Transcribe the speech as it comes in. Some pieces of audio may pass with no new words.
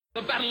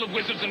The battle of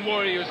wizards and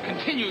warriors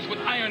continues with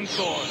Iron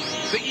Sword.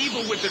 The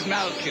evil wizard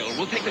Malkil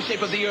will take the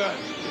shape of the earth,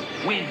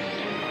 wind,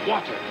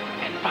 water,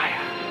 and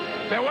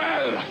fire.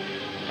 Farewell!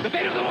 The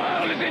fate of the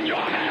world is in your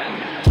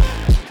hands!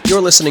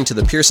 You're listening to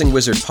the Piercing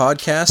Wizard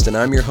podcast, and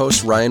I'm your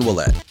host, Ryan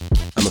Willett.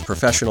 I'm a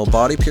professional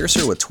body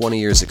piercer with 20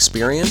 years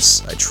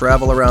experience. I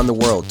travel around the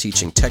world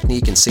teaching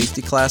technique and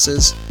safety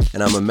classes,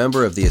 and I'm a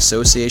member of the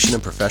Association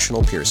of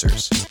Professional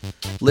Piercers.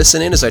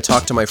 Listen in as I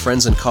talk to my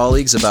friends and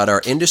colleagues about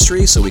our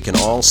industry so we can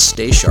all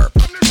stay sharp.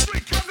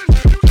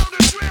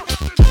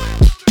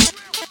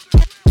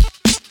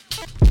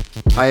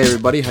 Hi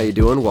everybody, how you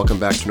doing? Welcome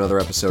back to another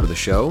episode of the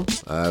show.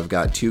 I've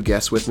got two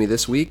guests with me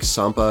this week,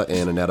 Sampa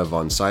and Annetta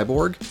von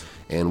Cyborg,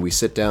 and we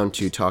sit down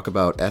to talk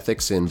about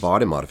ethics in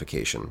body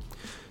modification.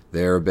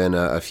 There have been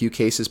a few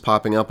cases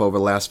popping up over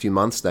the last few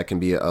months that can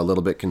be a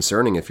little bit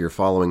concerning if you're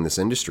following this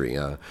industry.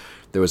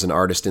 There was an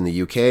artist in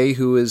the UK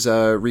who was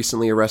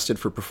recently arrested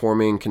for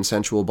performing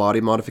consensual body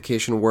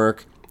modification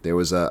work. There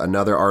was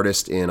another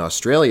artist in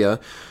Australia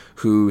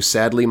who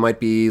sadly might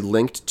be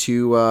linked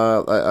to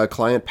a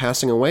client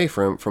passing away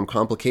from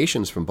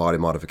complications from body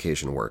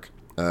modification work.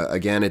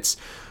 Again, it's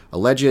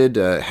alleged,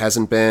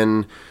 hasn't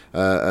been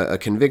a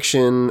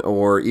conviction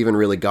or even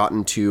really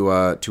gotten to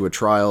a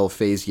trial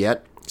phase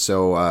yet.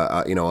 So,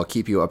 I'll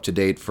keep you up to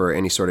date for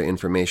any sort of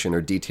information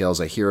or details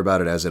I hear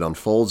about it as it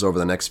unfolds over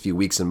the next few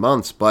weeks and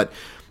months. But,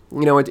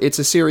 it's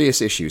a serious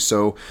issue.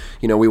 So,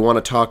 we want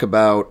to talk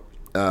about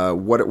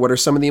what are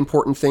some of the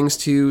important things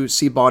to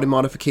see body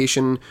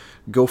modification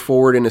go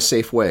forward in a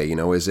safe way?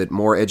 Is it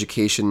more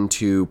education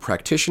to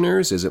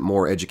practitioners? Is it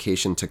more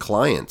education to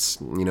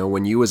clients?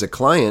 When you as a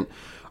client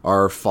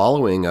are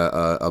following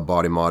a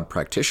body mod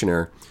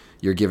practitioner,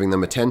 you're giving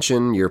them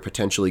attention, you're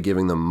potentially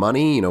giving them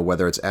money,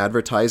 whether it's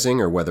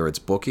advertising or whether it's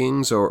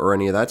bookings or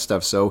any of that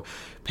stuff. So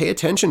pay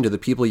attention to the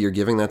people you're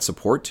giving that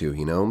support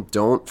to,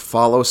 Don't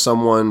follow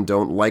someone,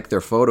 don't like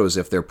their photos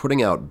if they're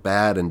putting out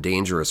bad and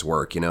dangerous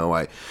work.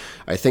 I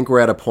think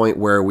we're at a point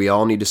where we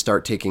all need to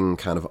start taking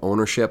kind of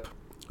ownership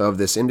of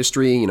this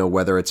industry,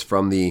 whether it's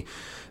from the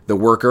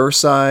worker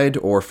side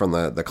or from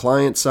the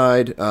client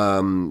side.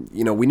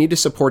 We need to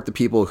support the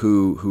people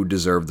who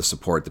deserve the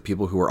support, the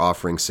people who are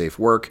offering safe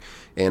work.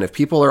 And if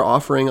people are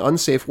offering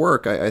unsafe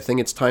work, I think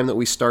it's time that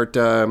we start,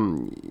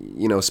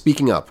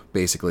 speaking up,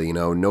 basically.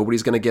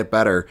 Nobody's going to get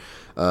better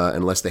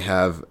unless they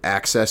have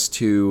access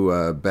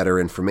to better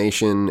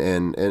information.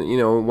 And,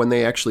 when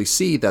they actually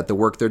see that the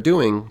work they're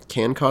doing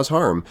can cause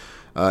harm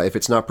if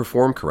it's not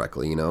performed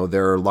correctly.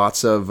 There are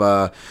lots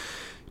of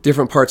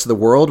different parts of the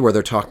world where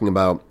they're talking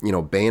about,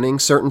 banning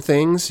certain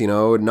things,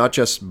 not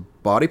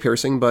just body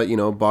piercing, but,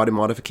 body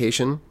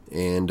modification.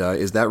 And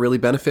is that really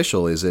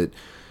beneficial? Is it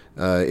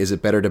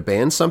better to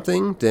ban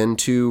something than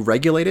to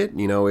regulate it?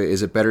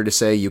 Is it better to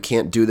say you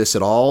can't do this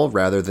at all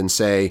rather than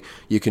say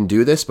you can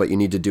do this, but you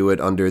need to do it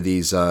under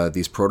these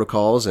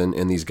protocols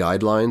and these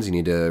guidelines? You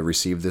need to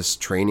receive this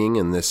training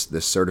and this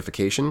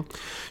certification.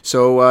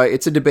 So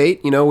it's a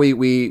debate.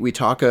 We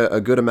talk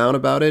a good amount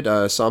about it.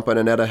 Sampa and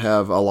Annetta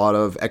have a lot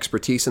of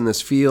expertise in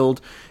this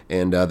field,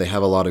 and they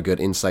have a lot of good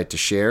insight to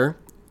share.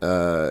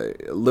 A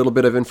little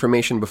bit of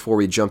information before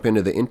we jump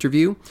into the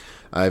interview.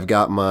 I've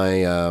got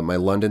my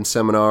London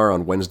seminar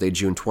on Wednesday,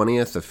 June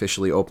 20th,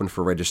 officially open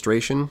for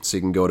registration. So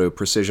you can go to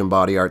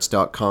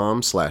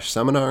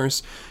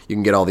precisionbodyarts.com/seminars. You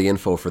can get all the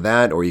info for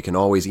that, or you can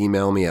always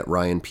email me at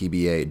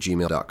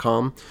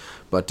ryanpba@gmail.com.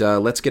 But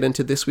let's get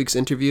into this week's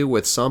interview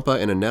with Sampa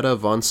and Annetta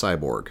von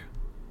Cyborg.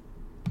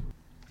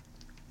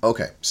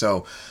 Okay,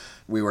 so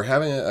we were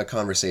having a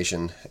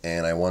conversation,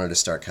 and I wanted to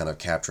start kind of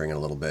capturing it a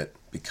little bit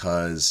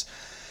because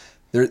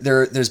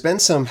There's been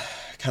some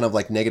kind of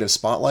like negative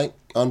spotlight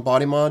on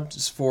body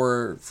mods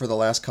for the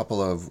last couple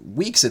of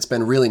weeks. It's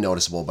been really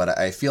noticeable, but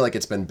I feel like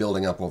it's been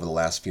building up over the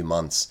last few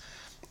months.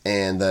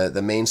 And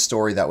the main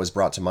story that was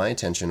brought to my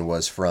attention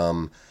was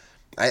from,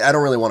 I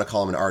don't really want to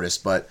call him an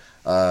artist, but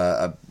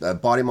a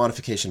body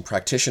modification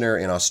practitioner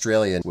in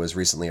Australia was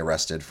recently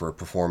arrested for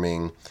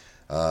performing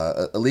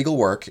illegal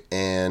work.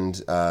 And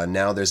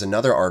now there's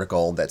another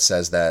article that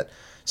says that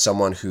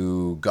someone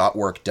who got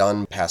work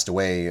done passed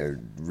away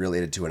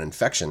related to an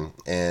infection.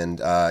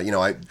 And,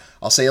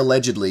 I'll say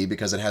allegedly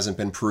because it hasn't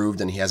been proved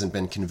and he hasn't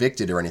been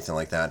convicted or anything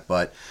like that.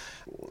 But,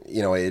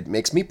 it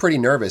makes me pretty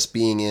nervous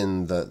being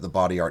in the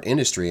body art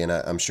industry. And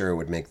I'm sure it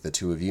would make the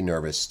two of you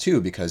nervous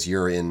too, because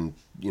you're in,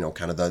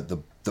 kind of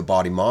the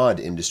body mod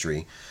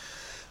industry.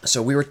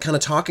 So we were kind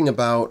of talking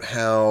about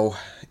how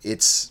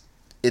it's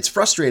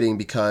frustrating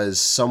because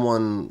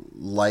someone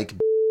like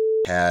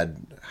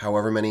had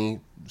however many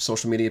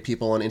social media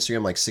people on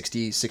Instagram, like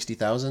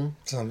 60,000?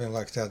 Something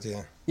like that,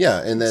 yeah.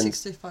 Yeah, and then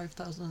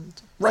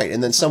 65,000. Right,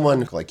 and then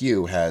someone like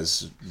you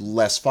has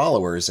less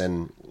followers,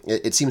 and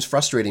it seems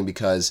frustrating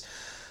because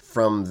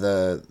from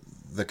the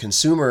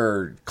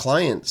consumer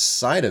client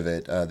side of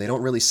it, they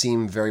don't really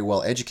seem very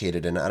well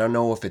educated, and I don't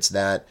know if it's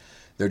that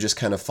they're just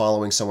kind of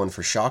following someone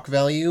for shock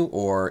value,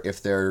 or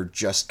if they're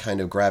just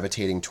kind of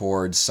gravitating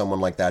towards someone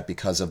like that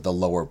because of the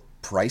lower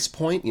price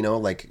point.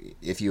 Like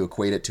if you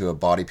equate it to a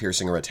body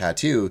piercing or a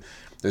tattoo,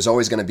 there's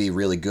always going to be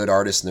really good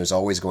artists and there's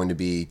always going to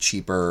be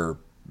cheaper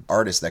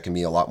artists that can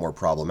be a lot more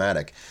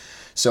problematic.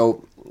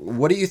 So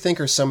what do you think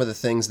are some of the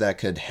things that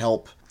could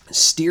help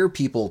steer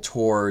people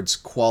towards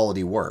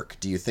quality work?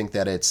 Do you think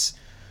that it's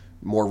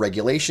more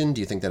regulation?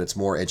 Do you think that it's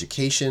more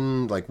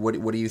education? Like, what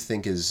do you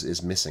think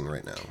is missing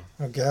right now?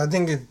 Okay, I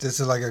think there's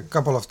like a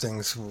couple of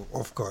things,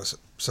 of course.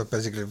 So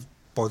basically,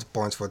 both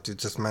points what you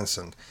just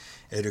mentioned.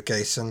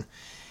 Education.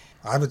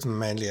 I would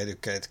mainly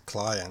educate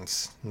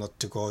clients not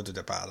to go to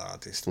the bad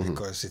artist,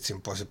 because it's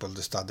impossible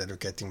to start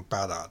educating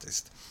bad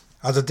artists.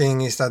 Other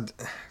thing is that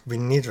we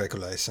need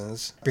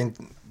regulations. I've been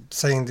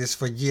saying this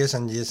for years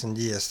and years and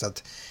years,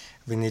 that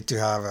we need to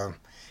have an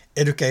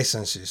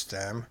education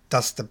system.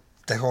 That's the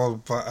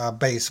whole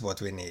base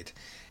what we need.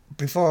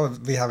 Before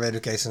we have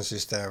education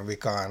system, we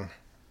can't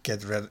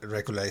get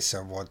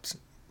regulation what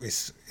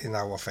is in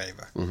our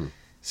favor.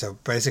 So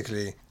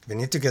basically, we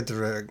need to get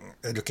the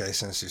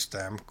education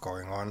system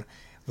going on.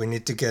 We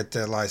need to get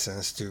the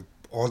license to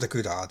all the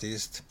good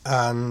artists,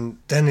 and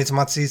then it's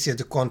much easier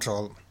to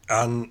control.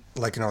 And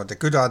the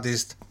good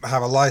artists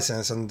have a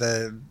license, and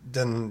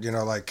then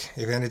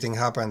if anything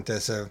happened,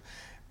 there's a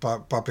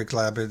public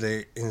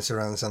liability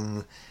insurance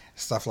and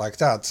stuff like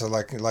that. So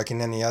like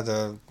in any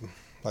other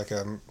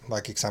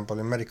example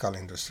in medical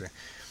industry.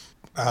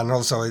 And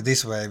also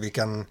this way we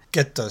can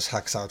get those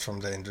hacks out from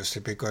the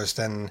industry, because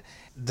then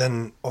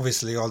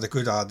obviously all the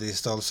good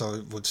artists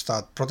also would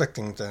start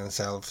protecting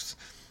themselves.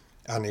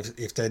 And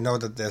if they know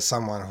that there's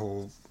someone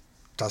who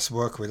does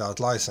work without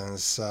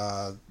license,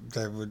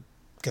 they would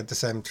get the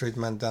same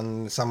treatment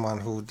than someone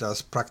who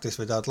does practice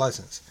without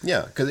license.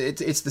 Yeah, because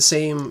it's the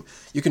same.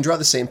 You can draw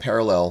the same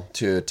parallel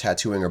to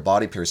tattooing or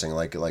body piercing.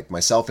 Like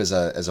myself as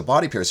a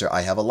body piercer,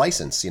 I have a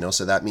license.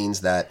 So that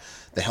means that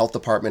the health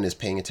department is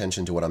paying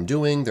attention to what I'm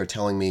doing. They're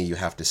telling me you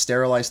have to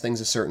sterilize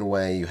things a certain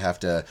way. You have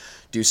to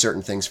do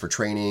certain things for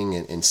training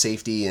and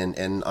safety,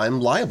 and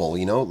I'm liable.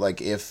 Like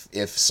if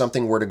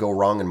something were to go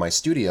wrong in my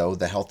studio,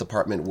 the health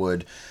department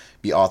would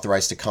be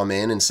authorized to come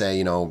in and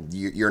say,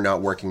 you're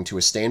not working to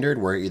a standard.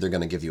 We're either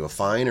going to give you a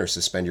fine or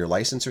suspend your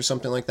license or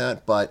something like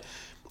that. But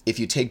if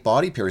you take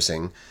body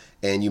piercing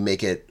and you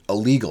make it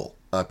illegal,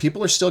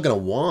 people are still going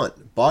to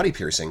want body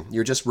piercing.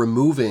 You're just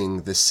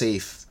removing the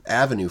safe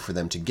avenue for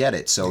them to get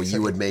it. So exactly.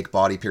 You would make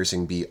body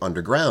piercing be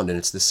underground, and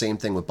it's the same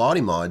thing with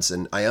body mods.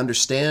 And I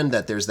understand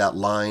that there's that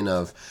line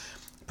of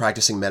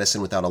practicing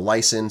medicine without a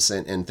license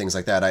and things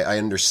like that. I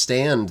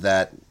understand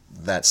that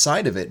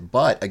side of it.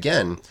 But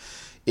again,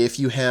 if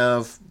you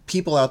have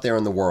people out there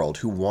in the world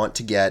who want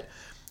to get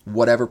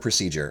whatever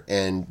procedure,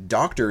 and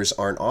doctors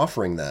aren't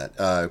offering that,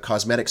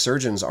 cosmetic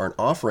surgeons aren't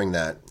offering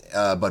that,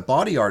 but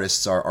body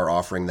artists are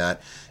offering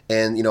that,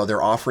 and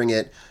they're offering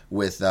it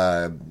with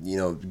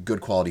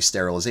good quality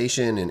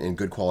sterilization and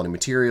good quality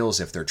materials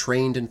if they're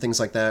trained and things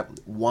like that.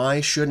 Why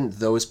shouldn't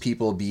those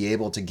people be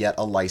able to get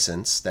a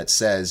license that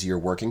says you're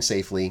working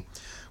safely?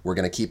 We're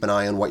going to keep an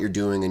eye on what you're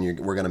doing, and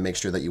we're going to make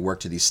sure that you work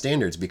to these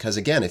standards. Because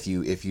again, if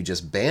you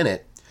just ban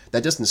it,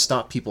 that doesn't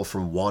stop people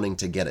from wanting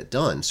to get it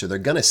done. So they're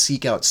going to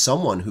seek out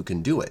someone who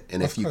can do it.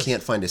 And if you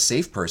can't find a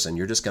safe person,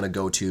 you're just going to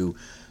go to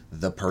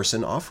the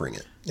person offering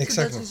it.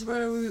 Exactly. So that is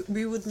where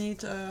we would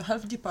need a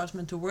health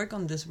department to work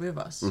on this with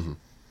us.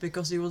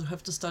 Because you would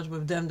have to start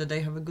with them, that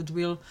they have a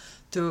goodwill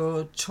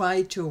to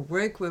try to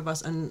work with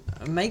us and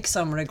make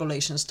some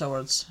regulations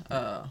towards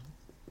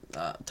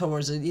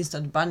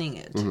instead banning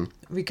it.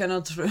 We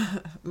cannot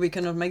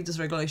make these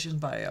regulations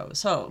by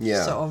ourselves.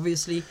 Yeah. So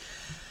obviously,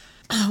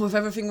 with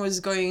everything what's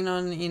going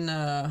on in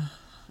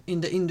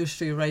the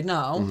industry right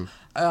now,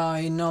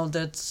 I know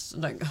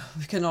that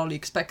we can only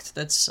expect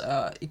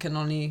that it can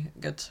only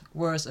get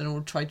worse and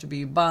will try to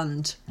be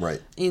banned. Right.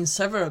 In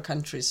several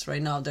countries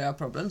right now, there are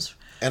problems.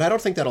 And I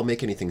don't think that'll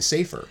make anything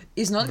safer.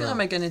 It's not going to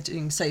make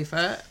anything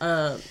safer,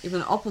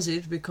 even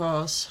opposite,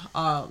 because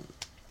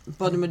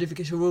body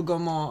modification will go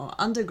more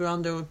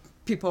underground.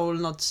 People will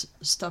not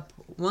stop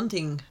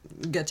wanting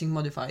getting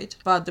modified.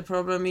 But the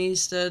problem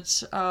is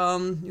that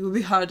it will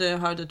be harder and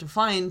harder to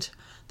find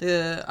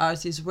the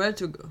artists where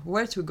to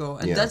go,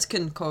 and that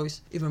can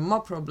cause even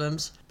more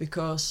problems,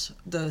 because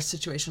the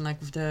situation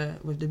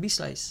with the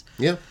B-slice.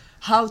 Yeah.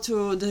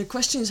 The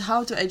question is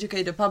how to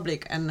educate the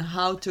public and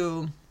how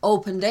to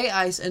open their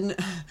eyes and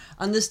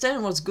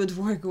understand what's good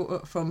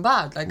work from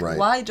bad. Right.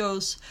 Why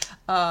those,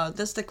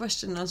 that's the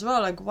question as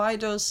well, why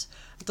those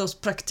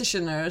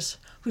practitioners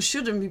who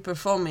shouldn't be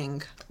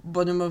performing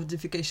body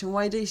modification,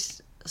 why they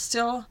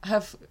still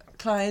have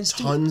clients,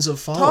 tons of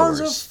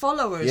followers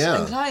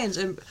and clients,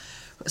 and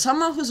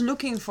someone who's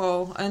looking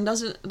for and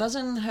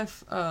doesn't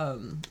have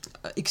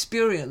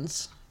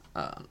experience,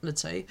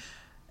 let's say,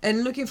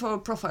 and looking for a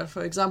profile,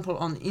 for example,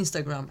 on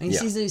Instagram, and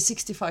sees there is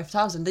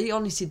 65,000, they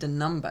only see the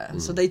number.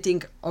 So they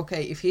think,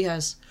 okay, if he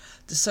has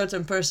this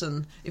certain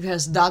person, if he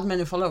has that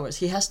many followers,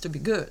 he has to be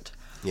good.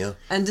 Yeah.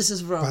 And this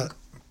is wrong.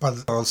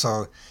 But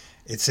also,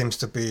 it seems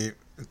to be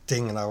a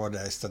thing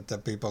nowadays that the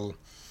people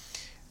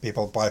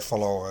buy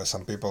followers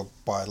and people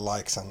buy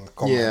likes and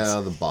comments.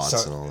 Yeah, the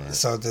bots and all that.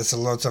 So there's a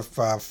lot of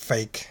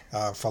fake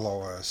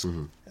followers.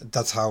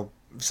 That's how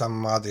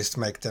some artists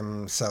make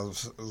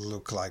themselves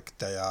look like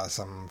they are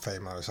some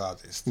famous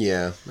artist.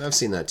 Yeah, I've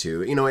seen that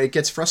too. You know, it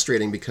gets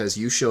frustrating because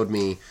you showed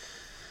me,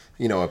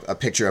 you know, a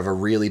picture of a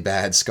really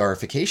bad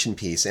scarification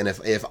piece, and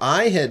if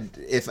I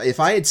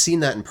had seen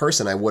that in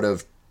person, I would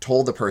have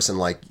told the person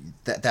like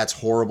that's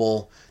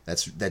horrible,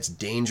 that's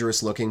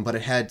dangerous looking, but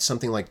it had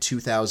something like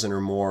 2,000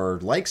 or more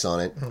likes on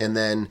it, and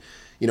then,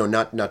 you know,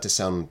 not to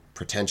sound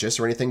pretentious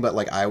or anything, but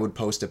like I would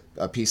post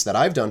a piece that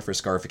I've done for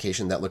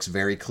scarification that looks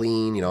very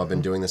clean. You know, I've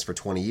been doing this for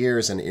 20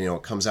 years, and you know,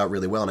 it comes out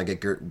really well, and I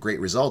get great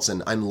results,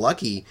 and I'm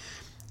lucky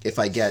if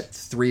I get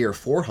 300 or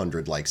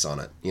 400 likes on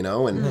it, you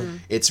know,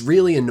 and it's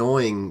really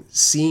annoying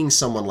seeing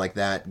someone like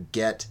that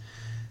get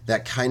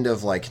that kind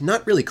of like,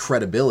 not really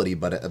credibility,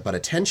 but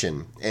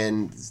attention.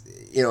 And,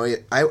 you know,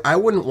 I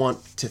wouldn't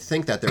want to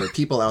think that there are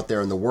people out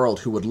there in the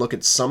world who would look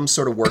at some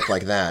sort of work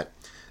like that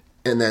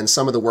and then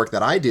some of the work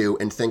that I do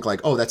and think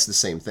like, oh, that's the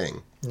same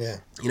thing. Yeah.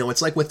 You know,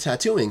 it's like with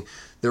tattooing.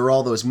 There are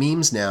all those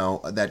memes now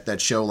that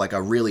show like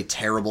a really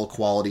terrible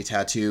quality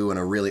tattoo and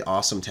a really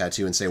awesome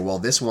tattoo and say, well,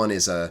 this one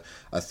is a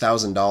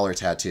 $1,000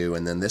 tattoo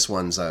and then this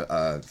one's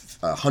a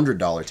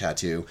 $100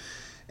 tattoo.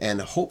 And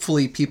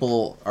hopefully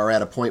people are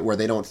at a point where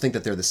they don't think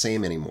that they're the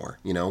same anymore,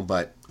 you know.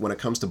 But when it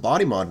comes to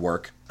body mod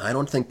work, I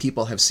don't think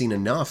people have seen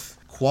enough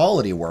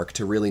quality work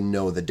to really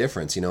know the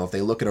difference. You know, if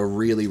they look at a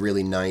really,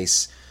 really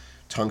nice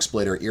tongue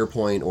split or ear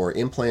point or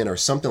implant or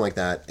something like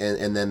that,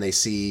 and then they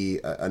see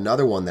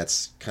another one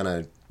that's kind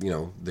of, you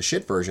know, the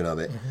shit version of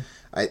it,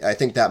 I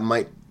think that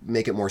might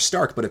make it more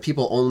stark. But if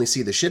people only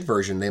see the shit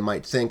version, they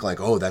might think like,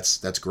 oh,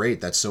 that's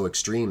great, that's so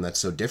extreme, that's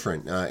so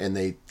different, and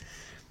they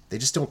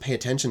just don't pay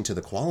attention to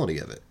the quality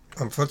of it.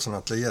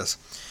 Unfortunately, yes.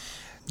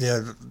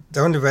 Yeah,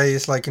 the only way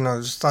is like, you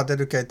know, start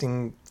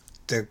educating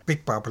the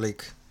big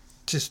public,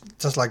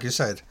 just like you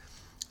said,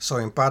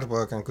 showing bad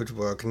work and good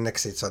work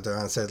next to each other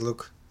and said,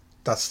 look,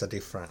 that's the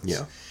difference.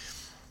 Yeah.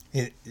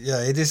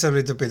 It is a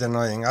little bit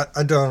annoying.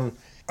 I don't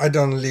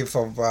live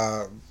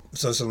of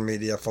social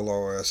media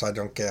followers. I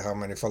don't care how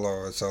many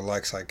followers or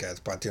likes I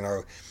get, but you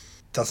know,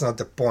 that's not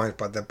the point.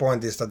 But the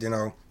point is that, you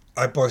know,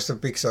 I post a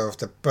picture of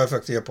the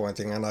perfect ear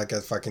pointing and I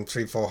get fucking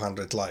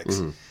 300-400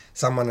 likes.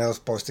 Someone else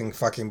posting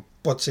fucking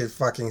bullshit,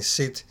 fucking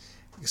shit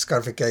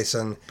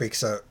scarification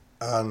picture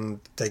and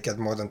they get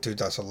more than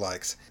 2,000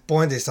 likes.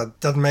 Point is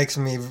that makes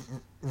me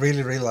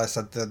really realize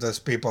that those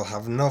people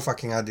have no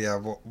fucking idea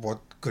what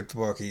good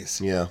work is.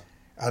 Yeah.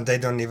 And they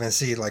don't even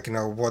see, like, you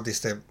know, what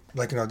is the,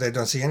 like, you know, they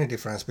don't see any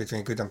difference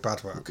between good and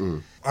bad work.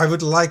 I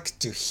would like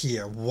to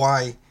hear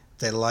why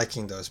they're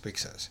liking those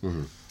pictures.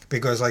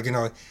 Because, like, you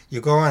know,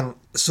 you go and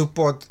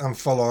support and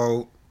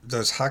follow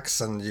those hacks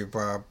and you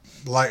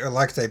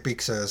like their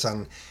pictures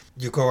and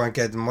you go and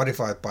get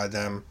modified by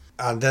them.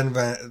 And then,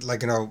 when,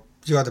 like, you know,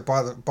 you are the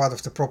part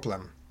of the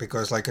problem.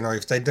 Because, like, you know,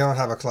 if they don't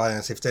have a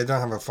clients, if they don't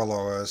have a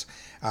followers,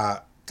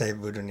 they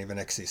wouldn't even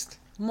exist.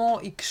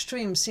 More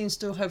extreme seems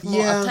to have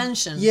more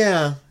attention.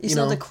 Yeah. It's you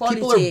know, not the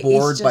quality. People are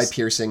bored it's by just...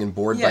 piercing and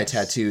bored by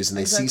tattoos, and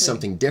they see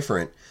something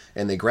different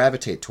and they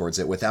gravitate towards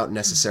it without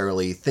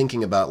necessarily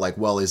thinking about like,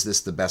 well, is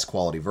this the best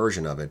quality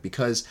version of it?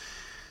 Because,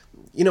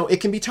 you know, it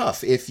can be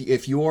tough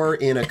if you're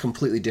in a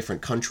completely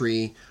different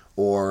country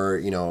or,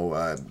 you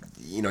know,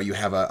 you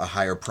have a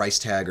higher price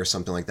tag or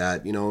something like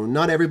that. You know,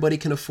 not everybody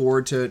can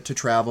afford to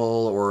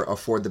travel or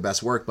afford the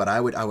best work, but I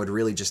would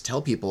really just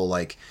tell people,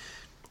 like,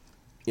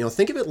 you know,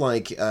 think of it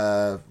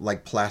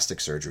like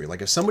plastic surgery.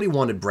 Like if somebody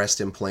wanted breast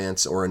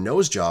implants or a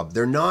nose job,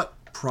 they're not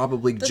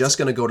probably just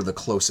going to go to the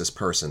closest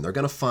person. They're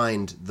going to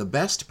find the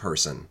best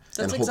person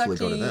and hopefully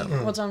go to them.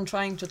 That's what I'm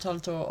trying to tell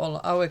to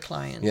all our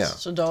clients. Yeah.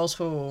 So those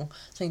who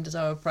think that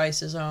our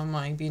prices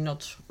might be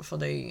not for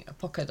the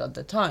pocket at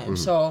the time.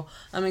 So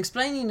I'm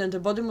explaining that the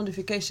body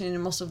modification in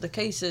most of the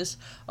cases,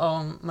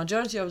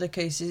 majority of the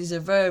cases, is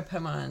a very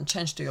permanent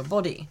change to your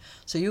body.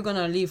 So you're going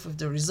to live with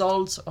the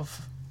results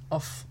of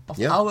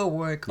our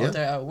work or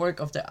the work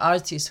of the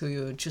artist who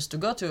you choose to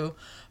go to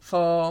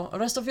for the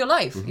rest of your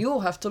life. You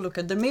have to look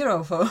at the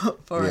mirror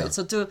for it.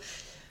 So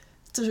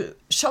to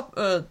shop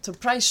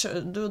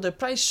do the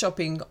price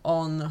shopping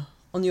on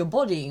your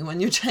body when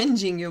you're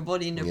changing your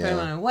body in a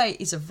permanent way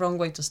is a wrong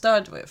way to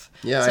start with.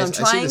 Yeah, so I'm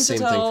trying I see the same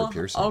to tell thing for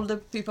piercing. all the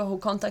people who are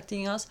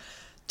contacting us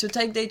to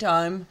take their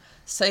time,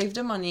 save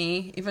the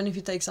money, even if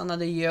it takes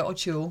another year or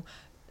two.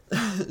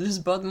 This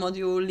body mod,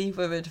 you will live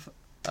with it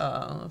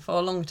for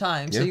a long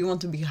time. So you want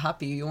to be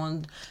happy.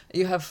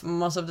 You have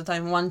most of the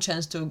time one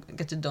chance to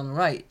get it done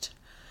right.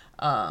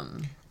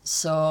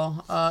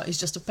 So it's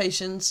just a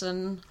patience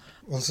and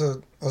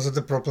also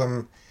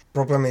the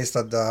problem is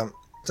that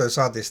those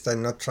artists, they're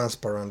not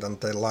transparent and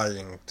they're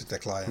lying to the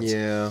clients.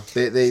 Yeah,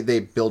 they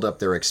build up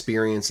their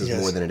experiences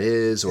more than it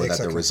is, or that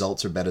the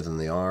results are better than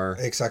they are.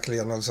 Exactly,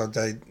 and also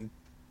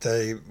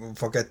they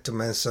forget to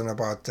mention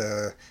about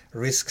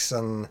risks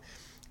and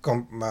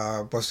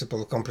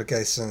possible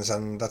complications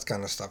and that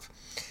kind of stuff.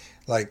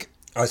 Like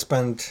I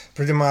spent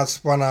pretty much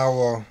 1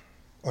 hour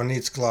on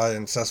each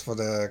client just for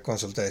the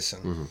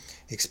consultation,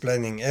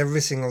 explaining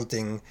every single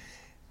thing,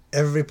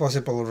 every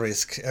possible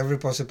risk, every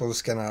possible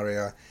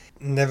scenario,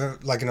 never,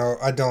 like,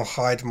 I don't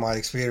hide my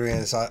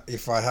experience.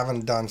 If I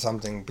haven't done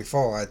something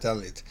before, I tell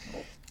it.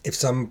 If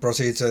some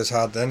procedures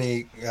had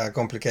any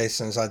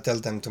complications, I tell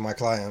them to my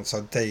clients,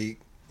 so they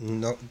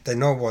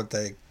know what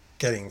they're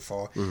getting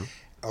for.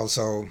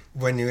 Also,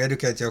 when you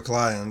educate your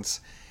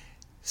clients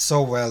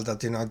so well that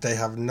they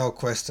have no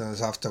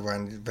questions after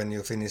when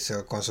you finish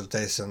your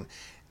consultation,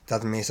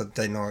 that means that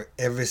they know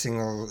every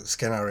single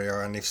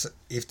scenario, and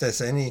if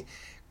there's any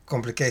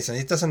complication,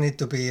 it doesn't need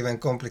to be even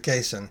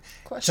complication.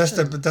 Just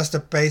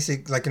the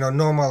basic,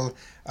 normal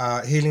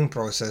healing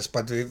process.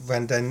 But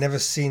when they've never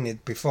seen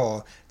it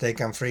before, they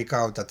can freak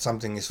out that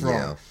something is wrong.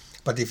 Yeah.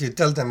 But if you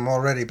tell them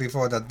already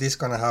before that this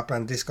gonna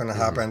happen,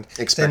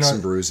 expect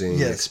some bruising,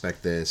 yes.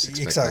 Expect this,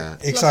 expect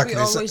that. Exactly.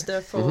 Plus we're always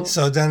there for.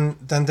 So then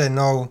they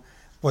know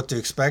what to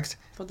expect,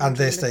 and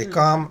they stay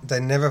calm.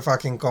 They never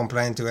fucking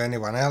complain to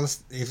anyone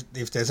else.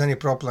 If there's any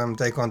problem,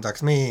 they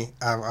contact me.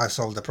 I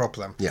solve the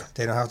problem. Yeah.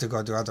 They don't have to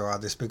go to other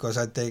artists because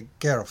I take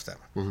care of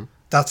them.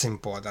 That's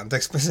important,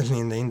 especially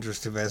in the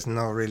industry where there's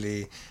no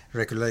really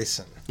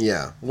regulation.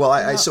 Yeah.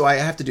 Well, so I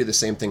have to do the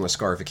same thing with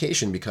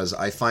scarification, because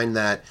I find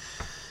that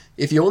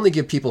if you only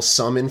give people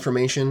some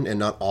information and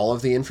not all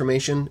of the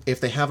information,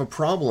 if they have a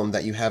problem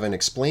that you haven't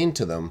explained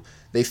to them,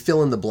 they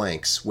fill in the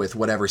blanks with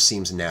whatever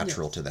seems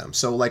natural to them.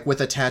 So like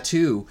with a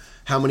tattoo,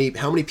 how many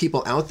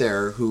people out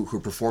there who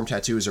perform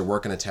tattoos or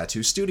work in a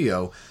tattoo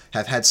studio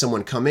have had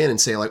someone come in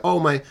and say like, oh,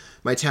 my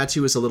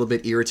tattoo is a little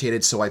bit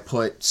irritated, so I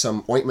put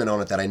some ointment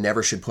on it that I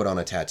never should put on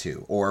a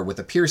tattoo. Or with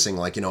a piercing,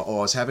 like, I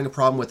was having a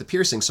problem with the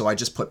piercing, so I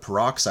just put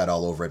peroxide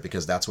all over it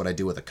because that's what I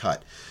do with a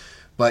cut.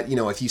 But,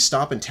 if you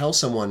stop and tell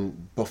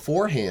someone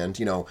beforehand,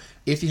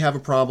 if you have a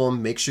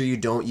problem, make sure you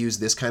don't use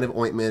this kind of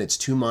ointment. It's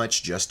too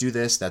much. Just do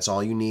this. That's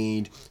all you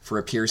need. For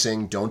a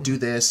piercing, don't do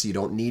this. You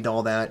don't need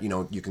all that.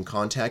 You can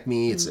contact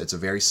me. It's a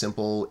very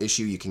simple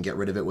issue. You can get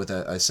rid of it with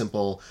a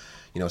simple,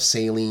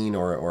 saline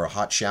or a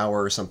hot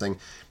shower or something.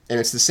 And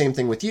it's the same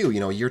thing with you.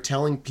 You're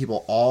telling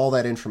people all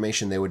that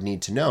information they would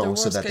need to know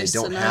so that they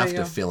don't have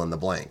to fill in the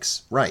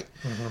blanks. Right.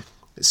 Mm-hmm.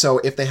 So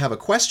if they have a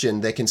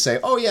question, they can say,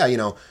 oh, yeah,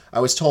 I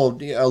was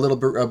told a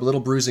little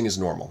bruising is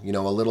normal. A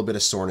little bit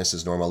of soreness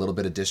is normal. A little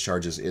bit of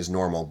discharge is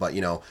normal. But,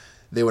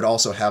 they would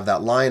also have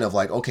that line of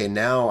like, okay,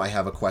 now I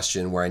have a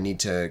question where I need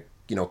to,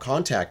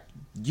 contact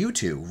you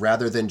two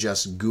rather than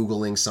just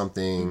Googling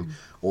something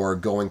or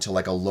going to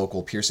like a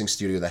local piercing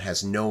studio that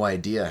has no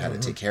idea how to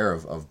take care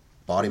of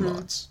body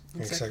mods.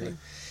 Exactly.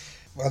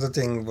 Other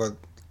thing what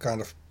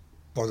kind of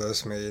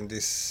bothers me in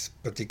this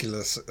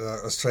particular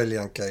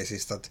Australian case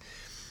is that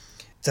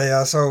they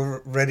are so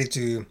ready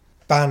to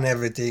ban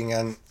everything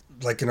and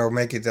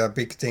make it a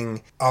big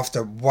thing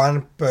after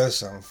one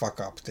person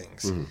fuck up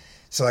things.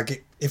 So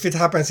if it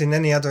happens in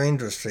any other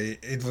industry,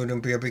 it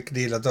wouldn't be a big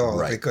deal at all,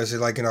 right? Because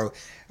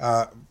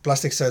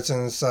plastic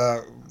surgeons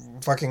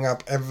fucking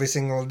up every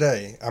single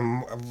day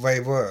and way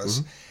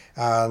worse,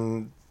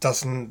 and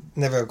doesn't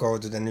never go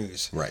to the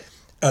news. Right.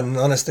 And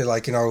honestly,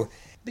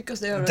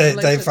 because they are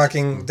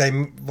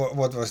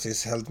what was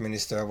this health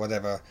minister or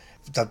whatever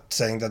that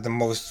saying that the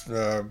most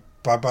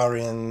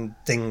barbarian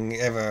thing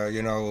ever,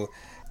 ever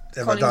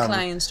calling done.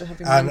 Clients to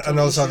have and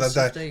also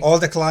that all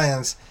the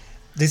clients,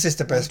 this is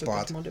the best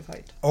part.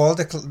 All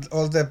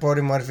the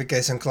body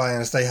modification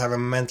clients, they have a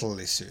mental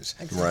issues.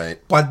 Exactly. Right.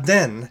 But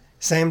then,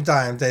 same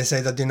time, they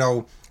say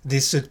that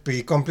this should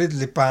be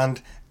completely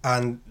banned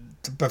and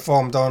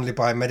performed only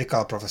by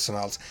medical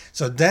professionals.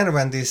 So then,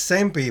 when these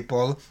same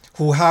people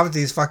who have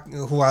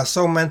who are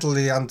so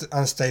mentally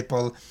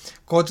unstable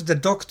go to the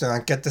doctor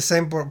and get the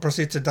same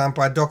procedure done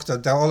by a doctor,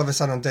 then all of a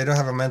sudden they don't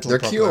have a mental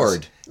problem. They're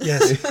cured.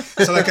 Yes.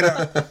 So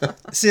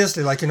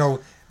seriously,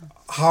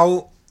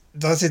 how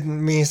does it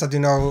mean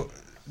that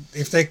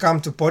if they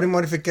come to body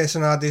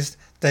modification artists,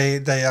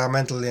 they are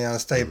mentally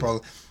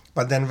unstable,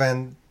 but then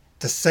when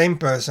the same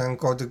person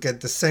go to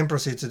get the same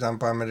procedure done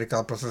by a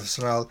medical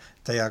professional,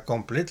 they are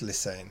completely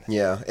sane.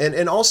 Yeah,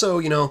 and also,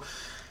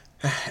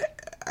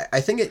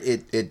 I think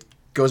it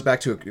goes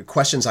back to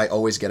questions I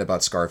always get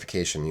about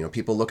scarification.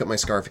 People look at my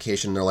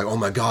scarification and they're like, oh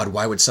my God,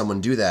 why would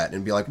someone do that?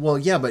 And be like, well,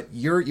 yeah, but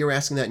you're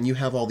asking that and you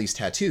have all these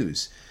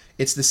tattoos.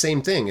 It's the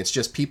same thing. It's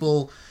just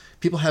people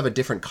have a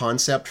different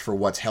concept for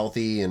what's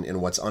healthy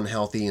and what's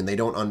unhealthy, and they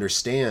don't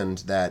understand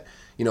that,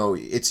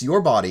 it's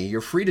your body. You're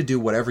free to do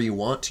whatever you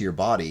want to your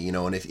body,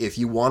 and if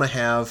you want to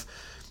have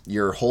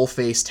your whole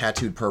face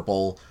tattooed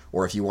purple,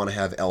 or if you want to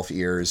have elf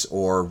ears,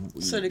 or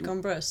silicone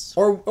breasts,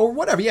 or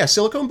whatever, yeah,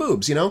 silicone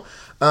boobs,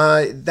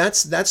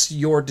 that's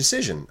your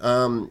decision.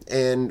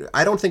 And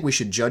I don't think we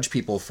should judge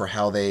people for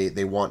how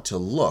they want to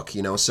look,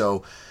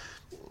 so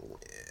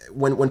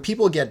when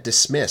people get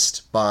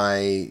dismissed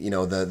by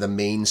the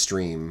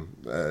mainstream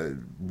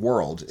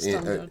world,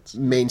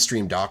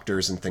 mainstream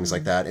doctors and things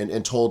like that,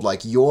 and told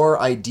like your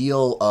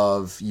ideal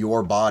of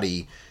your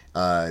body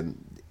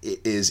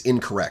is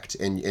incorrect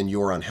and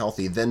you're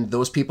unhealthy, then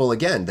those people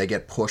again, they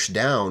get pushed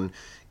down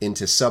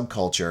into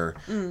subculture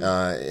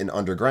and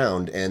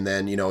underground, and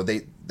then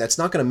they that's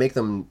not going to make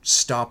them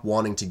stop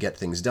wanting to get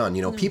things done.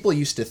 You know, people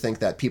used to think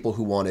that people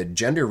who wanted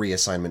gender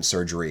reassignment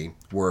surgery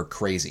were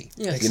crazy.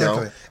 Yes. You know,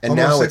 Exactly. and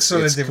now it's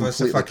Homosexuality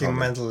was a completely fucking common.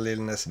 mental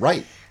illness.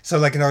 Right. So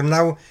like, you know,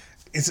 now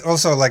it's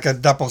also like a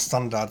double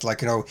standard.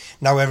 Like, you know,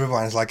 now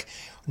everyone's like,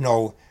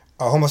 no,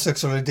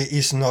 homosexuality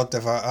is not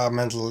a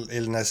mental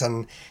illness,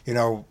 and you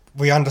know,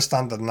 we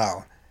understand that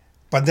now.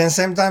 But then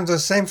same time, the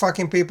same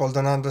fucking people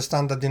don't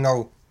understand that, you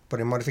know,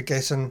 body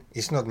modification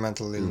is not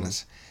mental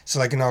illness. So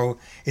like, you know,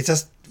 it's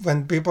just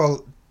when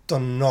people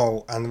don't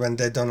know and when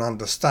they don't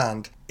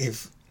understand,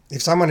 if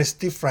someone is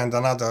different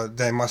than other,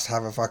 they must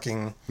have a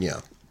fucking,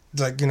 Yeah.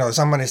 like, you know,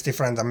 someone is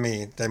different than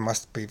me, they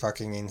must be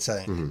fucking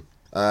insane.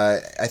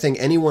 I think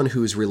anyone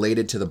who's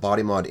related to the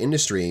body mod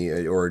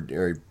industry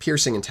or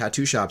piercing and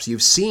tattoo shops,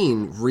 you've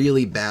seen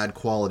really bad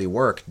quality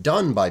work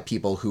done by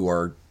people who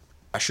are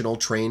professional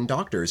trained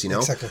doctors, you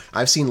know? Exactly.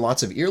 I've seen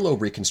lots of earlobe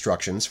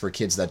reconstructions for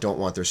kids that don't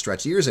want their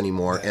stretched ears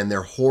anymore, and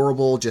they're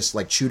horrible, just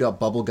like chewed up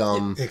bubble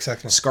gum,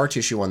 Exactly. scar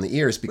tissue on the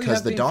ears because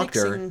have the been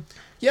doctor... fixing-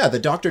 Yeah, the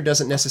doctor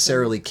doesn't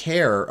necessarily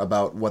care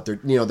about what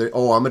they're, you know,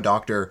 oh, I'm a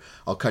doctor,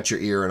 I'll cut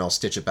your ear and I'll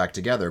stitch it back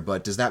together.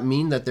 But does that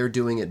mean that they're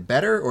doing it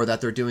better or that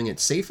they're doing it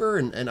safer?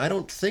 And I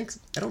don't think so.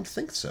 I don't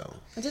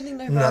think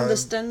they have No. an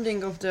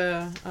understanding of the.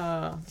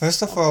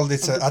 First of all,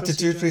 it's of an the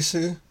attitude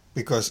procedure. issue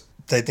because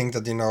they think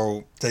that, you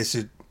know, they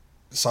should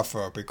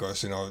suffer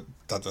because, you know,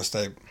 that was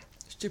their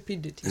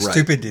Stupidity. Right,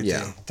 stupidity.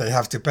 yeah. They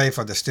have to pay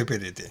for the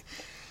stupidity.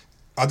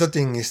 Other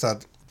thing is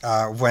that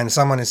when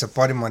someone is a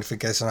body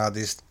modification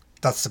artist,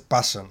 that's a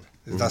passion.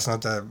 That's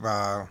not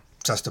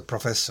just a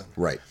profession.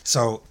 Right.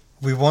 So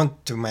we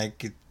want to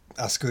make it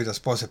as good as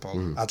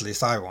possible. At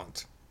least I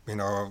want. You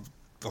know,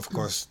 of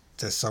course,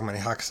 there's so many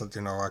hacks that,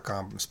 you know, I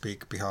can't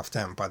speak behalf of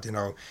them. But, you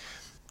know,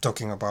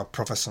 talking about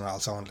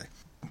professionals only.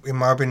 In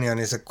my opinion,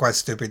 it's quite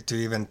stupid to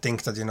even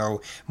think that, you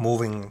know,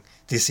 moving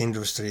this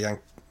industry and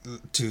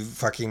to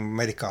fucking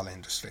medical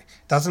industry.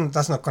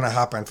 That's not gonna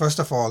happen. First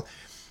of all,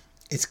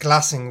 it's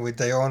clashing with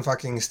their own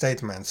fucking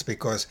statements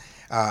because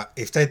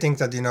if they think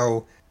that, you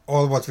know,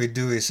 all what we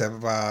do is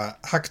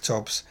hack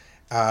jobs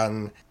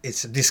and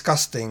it's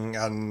disgusting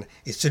and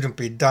it shouldn't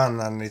be done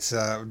and it's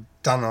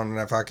done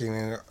on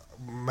fucking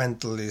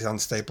mentally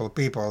unstable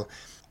people,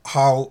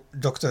 how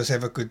doctors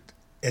ever could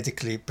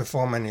ethically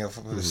perform any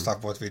of the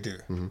stuff what we do?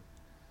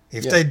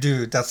 If they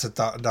do, that's a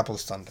double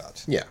standard.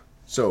 Yeah.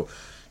 So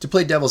to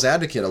play devil's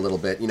advocate a little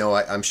bit, you know,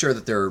 I'm sure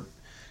that there are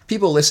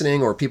people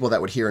listening or people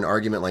that would hear an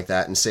argument like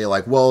that and say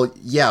like, well,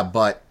 yeah,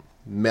 but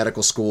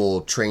medical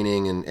school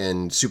training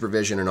and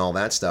supervision and all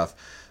that stuff.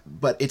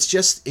 But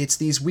it's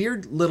these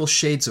weird little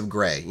shades of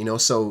gray, you know.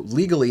 So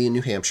legally in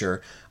New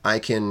Hampshire, I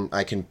can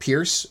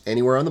pierce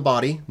anywhere on the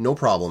body, no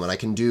problem, and I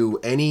can do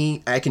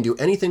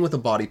anything with a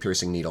body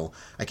piercing needle.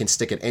 I can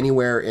stick it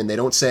anywhere, and they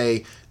don't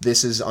say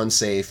this is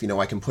unsafe. You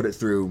know, I can put it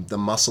through the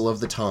muscle of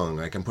the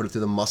tongue, I can put it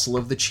through the muscle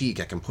of the cheek,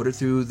 I can put it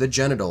through the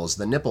genitals,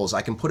 the nipples,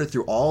 I can put it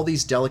through all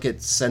these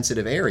delicate,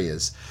 sensitive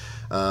areas.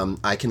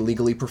 I can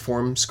legally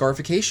perform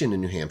scarification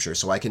in New Hampshire,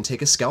 so I can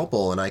take a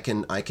scalpel and I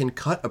can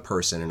cut a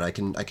person and I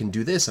can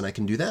do this and I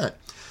can do that.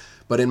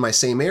 But in my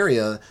same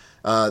area,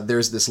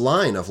 there's this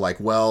line of like,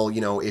 well, you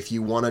know, if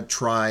you want to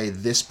try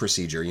this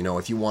procedure, you know,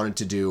 if you wanted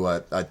to do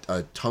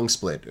a tongue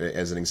split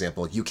as an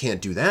example, you can't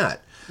do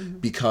that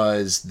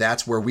because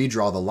that's where we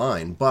draw the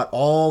line. But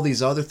all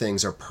these other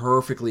things are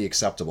perfectly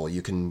acceptable.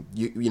 You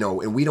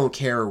know, and we don't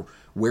care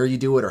where you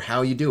do it or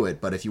how you do it.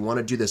 But if you want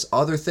to do this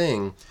other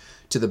thing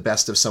to the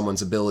best of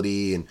someone's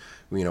ability and,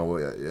 you know,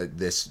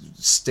 this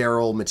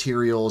sterile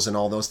materials and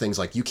all those things,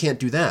 like you can't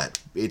do that.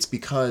 It's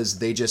because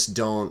they just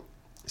don't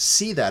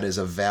see that as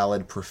a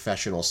valid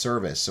professional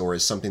service or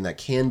as something that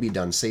can be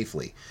done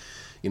safely.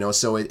 You know,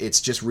 so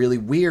it's just really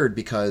weird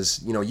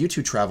because, you know, you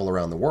two travel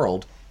around the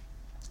world.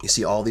 You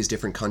see all these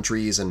different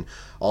countries and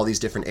all these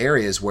different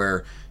areas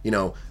where, you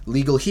know,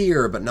 legal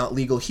here but not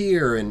legal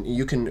here, and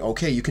you can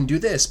do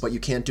this but you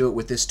can't do it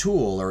with this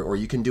tool, or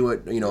you can do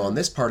it, you know, on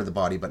this part of the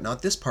body but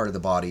not this part of the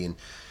body. And,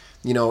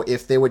 you know,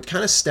 if they would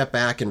kind of step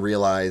back and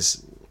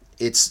realize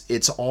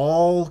it's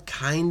all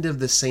kind of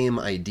the same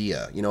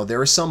idea. You know,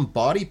 there are some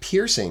body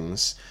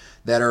piercings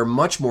that are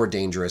much more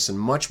dangerous and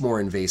much more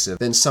invasive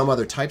than some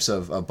other types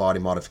of body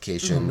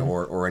modification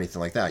or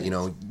anything like that. You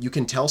know, you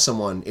can tell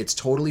someone it's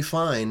totally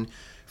fine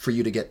for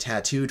you to get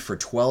tattooed for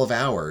 12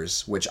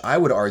 hours, which I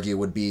would argue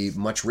would be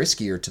much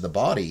riskier to the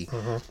body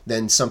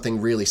than something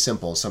really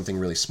simple, something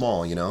really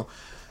small, you know?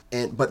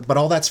 And but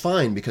all that's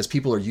fine because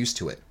people are used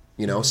to it,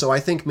 you know? So I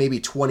think maybe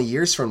 20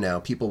 years from now,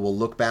 people will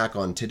look back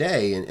on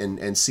today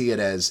and see it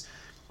as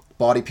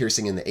body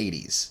piercing in the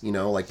 80s, you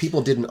know? Like,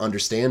 people didn't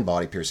understand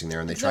body piercing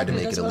there, and they tried to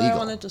make That's it what illegal.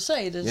 I wanted to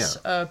say. That's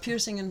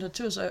piercing and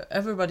tattoos.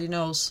 Everybody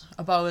knows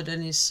about it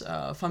and is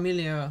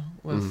familiar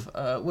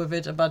with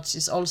it, but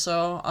it's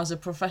also, as a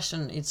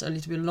profession, it's a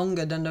little bit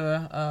longer than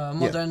the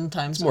modern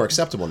times. It's more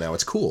acceptable now.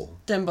 It's cool.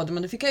 Than body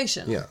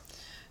modification. Yeah.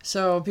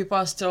 So people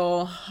are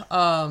still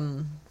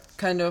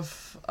kind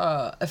of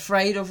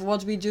afraid of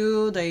what we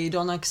do. They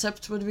don't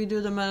accept what we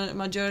do, the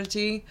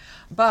majority.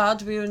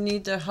 But we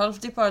need the health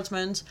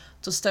department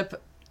to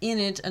step in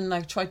it and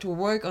like try to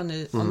work on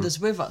it on this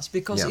with us,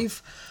 because Yeah.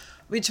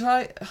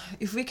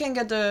 if we can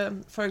get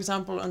for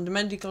example, on the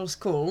medical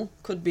school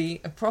could be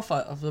a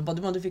profile of the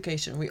body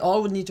modification, we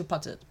all would need to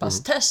pass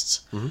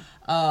tests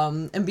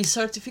and be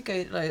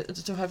certificate, like,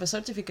 to have a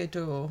certificate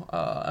to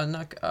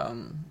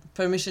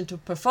permission to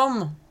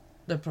perform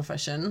the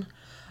profession,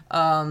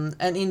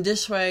 and in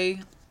this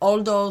way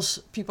all those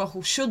people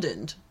who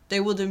shouldn't, they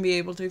wouldn't be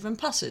able to even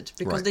pass it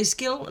because Right. their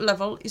skill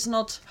level is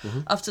not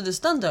after the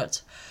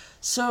standards.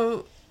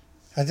 So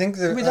I think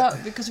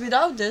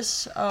without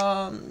this,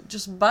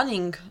 just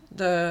banning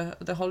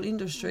the whole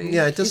industry,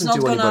 Yeah, it doesn't is not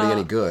do anybody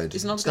gonna- any good.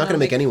 It's not going to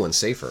gonna make anyone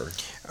safer.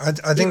 I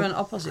think even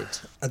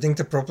opposite. I think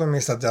the problem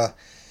is that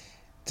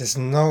there's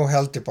no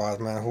health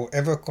department who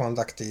ever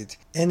conducted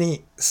any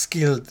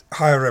skilled,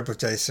 high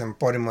reputation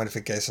body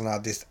modification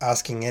artist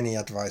asking any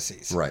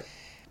advices. Right.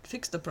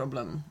 Fix the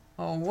problem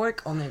or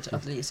work on it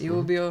at least. It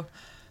will be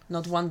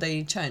not one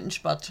day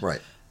change, but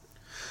Right.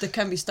 there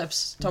can be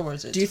steps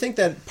towards it. Do you think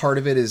that part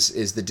of it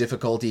is the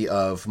difficulty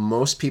of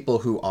most people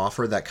who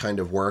offer that kind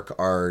of work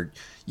are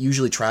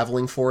usually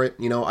traveling for it?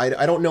 You know,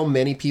 I don't know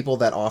many people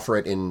that offer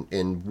it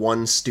in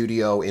one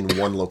studio in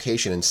one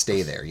location and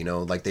stay there. You know,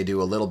 like they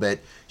do a little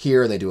bit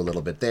here, they do a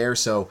little bit there.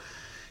 So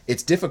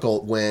it's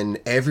difficult when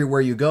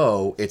everywhere you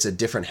go, it's a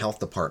different health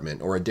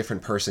department or a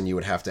different person you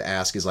would have to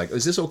ask is like,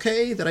 is this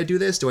okay that I do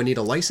this? Do I need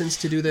a license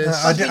to do this?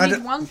 I But we d-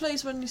 need one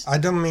place when I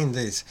don't mean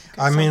this.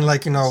 I mean,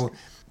 like, you know,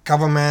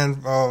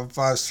 government of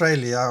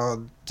Australia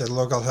or the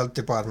local health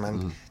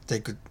department, they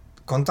could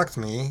contact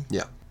me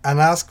Yeah. and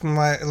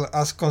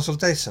ask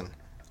consultation.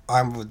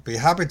 I would be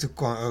happy to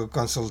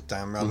consult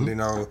them and, you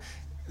know,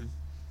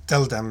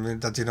 tell them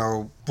that, you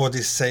know, what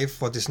is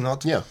safe, what is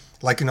not. Yeah.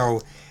 Like, you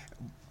know,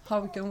 how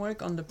we can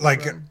work on the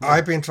like program.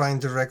 I've been trying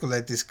to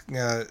regulate this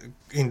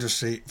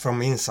industry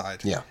from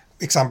inside. Yeah.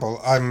 Example,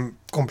 I'm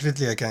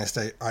completely against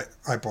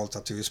eyeball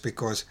tattoos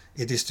because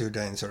it is too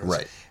dangerous.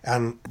 Right.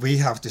 And we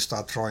have to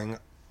start drawing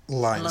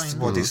lines. Line.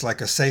 What is like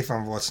a safe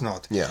and what's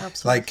not. Yeah.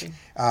 Absolutely.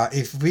 Like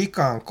if we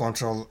can't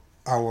control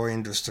our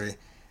industry,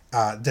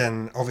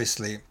 then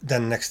obviously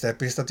then next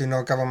step is that, you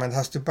know, government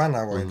has to ban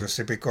our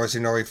industry, because, you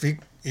know, if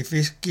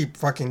we keep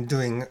fucking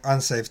doing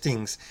unsafe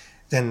things,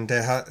 then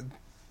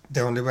the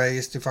only way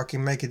is to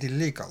fucking make it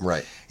illegal.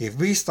 Right. If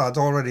we start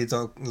already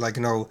to, like,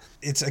 you know,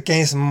 it's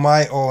against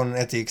my own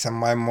ethics and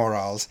my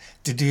morals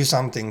to do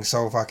something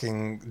so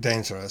fucking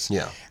dangerous.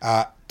 Yeah.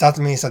 That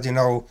means that, you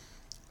know,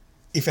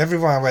 if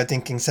everyone were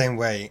thinking same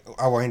way,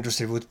 our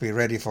industry would be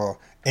ready for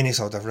any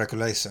sort of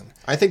regulation.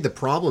 I think the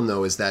problem,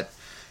 though, is that,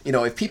 you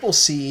know, if people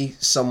see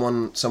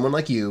someone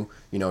like you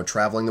know,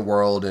 traveling the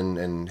world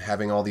and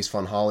having all these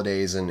fun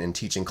holidays and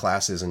teaching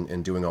classes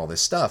and doing all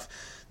this stuff,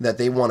 that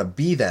they want to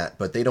be that,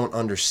 but they don't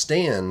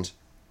understand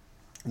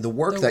the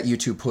work that you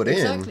two put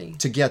Exactly. in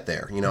to get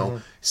there, you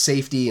know,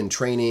 safety and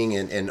training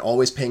and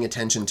always paying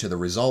attention to the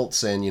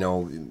results. And, you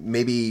know,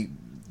 maybe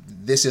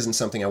this isn't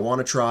something I want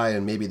to try,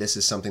 and maybe this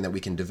is something that we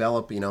can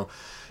develop, you know.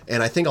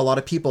 And I think a lot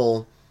of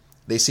people,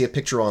 they see a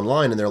picture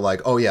online and they're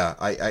like, oh yeah,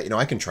 I you know,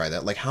 I can try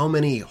that. Like, how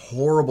many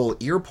horrible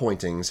ear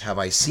pointings have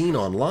I seen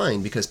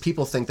online because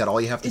people think that all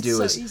you have to It's do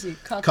so is easy.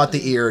 cut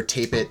the ear,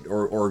 tape it,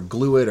 or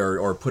glue it,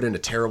 or put in a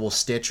terrible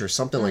stitch or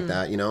something like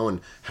that, you know.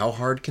 And how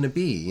hard can it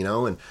be, you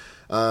know? And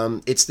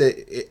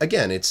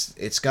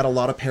it's got a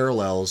lot of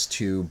parallels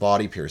to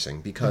body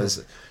piercing,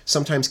 because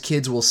sometimes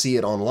kids will see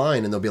it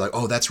online and they'll be like,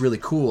 oh, that's really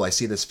cool, I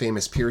see this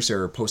famous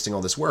piercer posting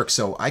all this work,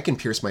 so I can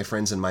pierce my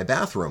friends in my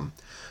bathroom.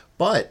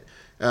 But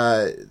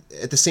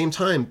at the same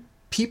time,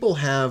 people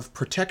have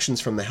protections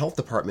from the health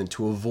department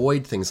to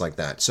avoid things like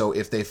that. So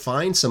if they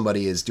find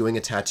somebody is doing a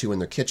tattoo in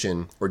their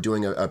kitchen or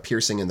doing a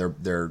piercing in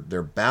their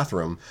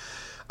bathroom,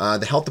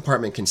 the health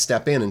department can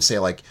step in and say,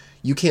 like,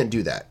 you can't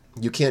do that.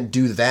 You can't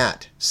do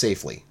that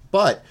safely.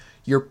 But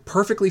you're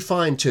perfectly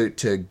fine to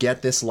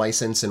get this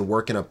license and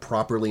work in a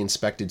properly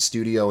inspected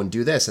studio and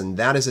do this. And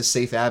that is a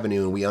safe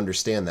avenue, and we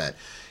understand that.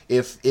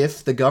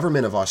 If the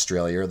government of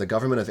Australia or the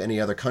government of any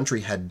other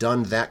country had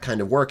done that kind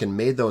of work and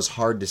made those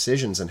hard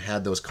decisions and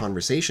had those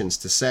conversations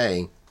to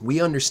say, we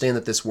understand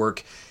that this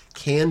work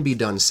can be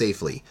done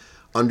safely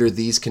under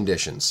these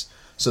conditions.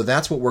 So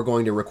that's what we're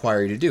going to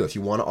require you to do. If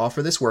you want to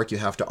offer this work, you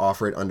have to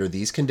offer it under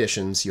these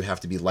conditions. You have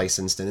to be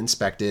licensed and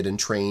inspected and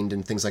trained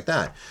and things like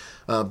that.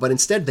 But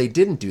instead, they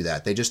didn't do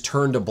that. They just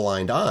turned a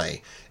blind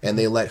eye, and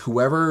they let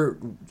whoever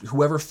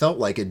felt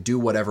like it do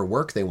whatever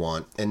work they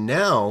want. And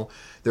now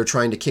they're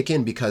trying to kick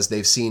in because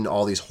they've seen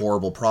all these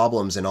horrible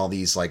problems and all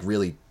these like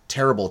really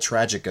terrible,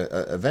 tragic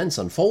events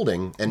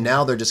unfolding. And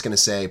now they're just going to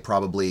say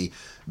probably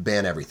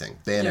ban everything,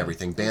 ban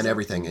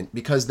everything. And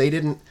because they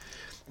didn't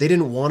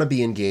want to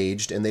be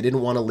engaged, and they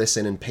didn't want to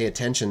listen and pay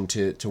attention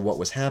to what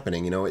was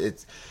happening. You know,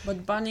 it's.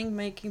 But banning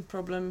making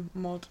problem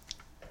more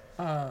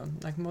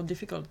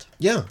difficult.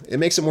 Yeah, it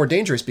makes it more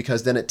dangerous,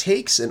 because then it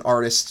takes an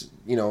artist,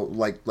 you know,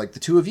 like the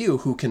two of you,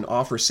 who can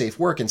offer safe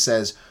work and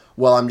says,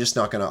 well, I'm just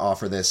not going to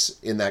offer this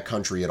in that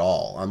country at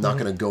all. I'm not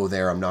going to go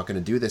there. I'm not going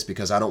to do this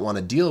because I don't want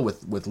to deal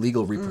with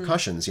legal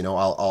repercussions. You know,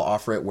 I'll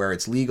offer it where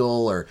it's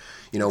legal, or,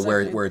 you know,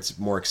 Exactly. where it's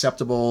more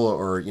acceptable,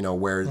 or, you know,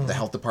 where the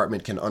health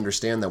department can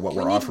understand that what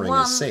We we're need offering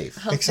one is safe.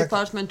 health Exactly.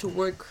 department to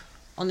work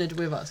on it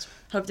with us.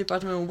 Health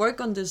department will work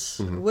on this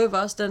Mm-hmm. with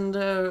us, then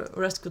the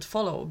rest could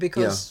follow,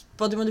 because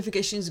body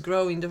modification is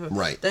growing.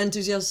 Right. The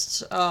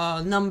enthusiast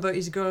number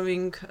is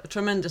growing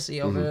tremendously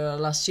over the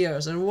last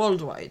years and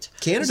worldwide.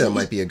 Canada It's-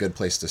 might be a good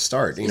place to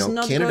start. You it's know,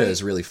 not Canada going-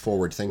 is really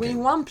forward We need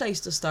thinking. one place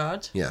to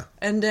start. Yeah.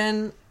 And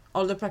then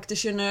all the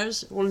practitioners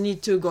will need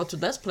to go to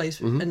that place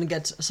and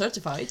get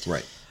certified. Mm-hmm.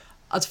 Right.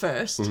 At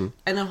first, and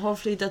then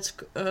hopefully that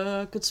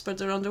could spread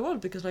around the world,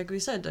 because, like we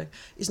said,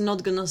 it's not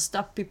gonna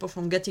stop people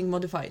from getting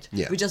modified.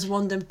 Yeah. We just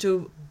want them to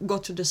go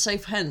to the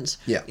safe hands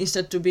Yeah.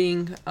 instead to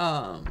being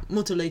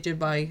mutilated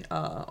by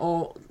or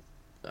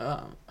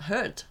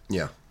hurt,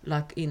 Yeah.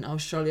 like in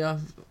Australia.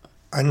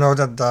 I know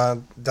that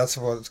that's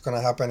what's going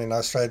to happen in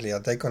Australia.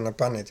 They're going to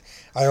ban it.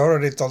 I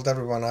already told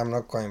everyone I'm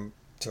not going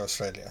to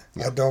Australia.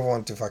 I don't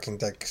want to fucking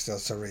take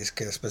such a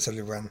risk,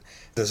 especially when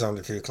there's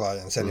only a few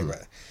clients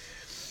anyway.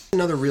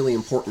 Another really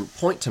important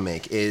point to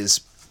make is,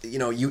 you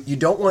know, you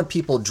don't want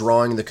people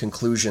drawing the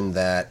conclusion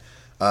that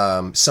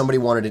somebody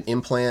wanted an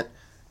implant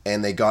and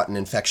they got an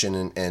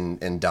infection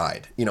and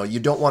died. You know, you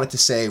don't want it to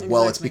say,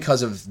 well, it's Exactly.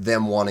 because of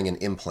them wanting an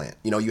implant.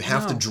 You know, you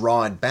have to No.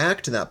 draw it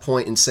back to that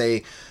point and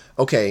say,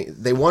 okay,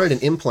 they wanted an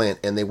implant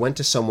and they went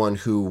to someone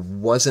who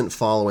wasn't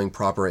following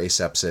proper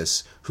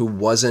asepsis, who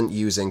wasn't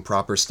using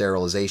proper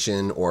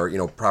sterilization or, you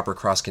know, proper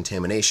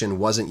cross-contamination,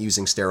 wasn't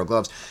using sterile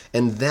gloves.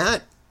 And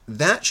that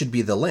should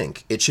be the link.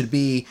 It should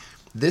be,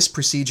 this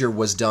procedure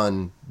was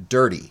done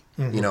dirty,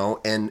 you know,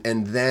 and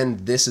then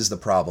this is the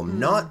problem.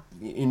 Not,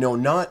 you know,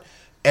 not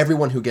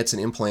everyone who gets an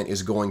implant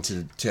is going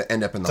to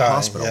end up in the Die,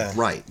 hospital. yeah.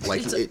 Right.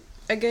 Like, It's, it,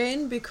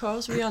 again,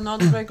 because we are not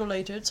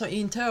regulated, so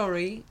in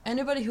theory,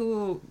 anybody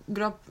who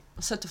grab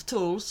a set of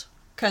tools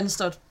can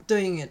start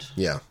doing it.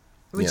 yeah.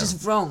 Which yeah. is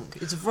wrong.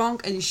 It's wrong,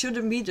 and it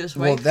shouldn't be this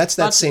way. Well, that's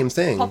that But same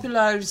thing.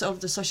 Popularities of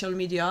the social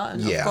media, and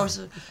Yeah. of course,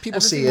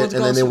 People see everything it what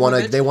and then goes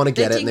they want with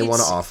to get it and think they want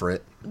to it's- offer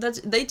it. That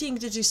they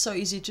think this is so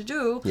easy to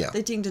do. Yeah.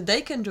 They think that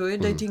they can do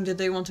it. They think that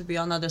they want to be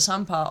another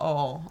Sampa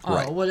or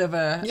Right.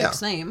 whatever Yeah.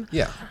 X name.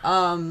 Yeah.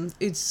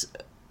 It's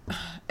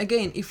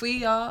again, if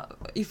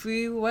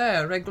we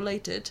were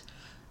regulated,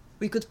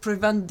 we could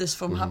prevent this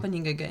from Mm-hmm.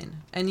 happening again.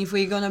 And if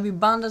we're gonna be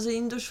banned as an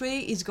industry,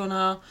 it's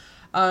gonna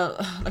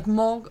like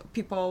more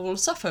people will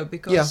suffer,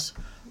 because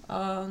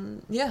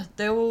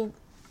they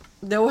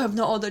will have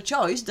no other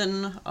choice than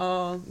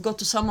go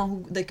to someone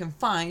who they can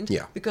find,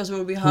 Yeah. because it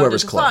will be harder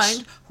Whoever's to close.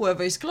 find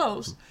whoever is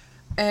close,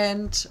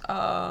 and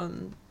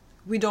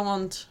we don't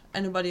want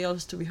anybody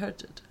else to be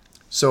hurted.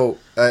 So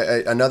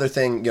another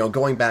thing, you know,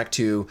 going back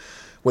to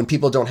when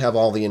people don't have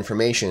all the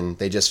information,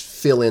 they just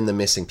fill in the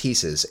missing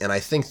pieces. And I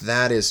think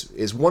that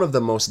is one of the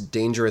most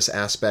dangerous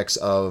aspects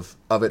of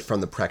it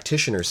from the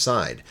practitioner's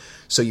side.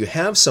 So you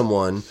have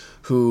someone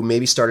who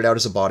maybe started out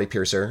as a body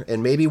piercer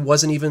and maybe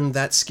wasn't even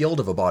that skilled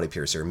of a body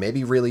piercer,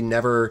 maybe really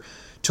never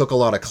took a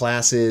lot of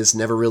classes,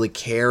 never really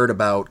cared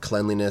about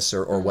cleanliness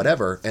or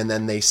whatever, and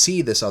then they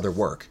see this other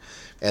work.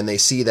 And they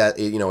see that,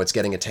 you know, it's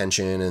getting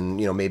attention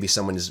and, you know, maybe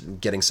someone is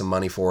getting some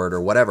money for it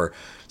or whatever.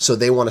 So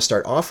they want to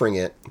start offering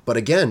it. But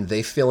again,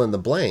 they fill in the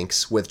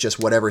blanks with just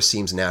whatever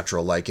seems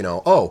natural. Like, you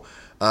know,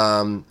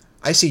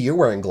 I see you're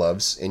wearing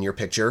gloves in your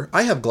picture.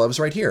 I have gloves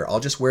right here. I'll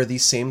just wear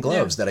these same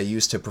gloves that I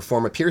used to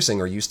perform a piercing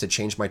or used to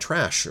change my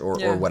trash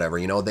or whatever.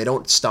 You know, they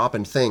don't stop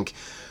and think,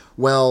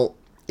 well,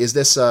 is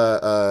this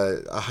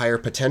a higher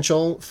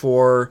potential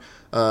for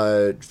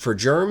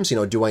germs? You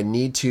know, do I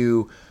need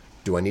to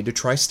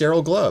try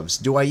sterile gloves?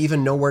 Do I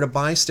even know where to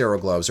buy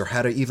sterile gloves or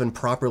how to even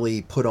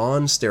properly put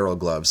on sterile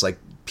gloves? Like,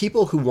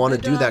 people who want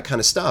to do that kind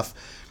of stuff,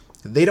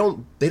 they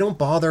don't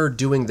bother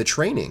doing the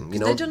training, you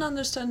know? They don't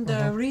understand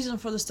the reason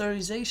for the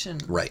sterilization.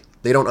 Right.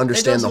 They don't They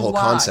understand don't the whole know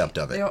why. concept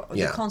of it.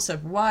 The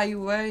concept, why you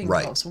wearing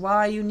Right. gloves,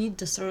 why you need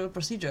the sterile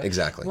procedure.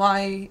 Exactly.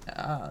 Why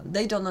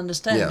they don't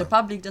understand. Yeah. The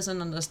public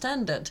doesn't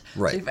understand that.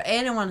 Right. So if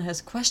anyone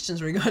has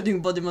questions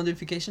regarding body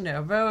modification, they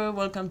are very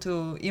welcome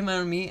to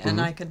email me, and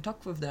I can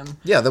talk with them.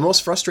 Yeah, the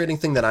most frustrating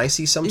thing that I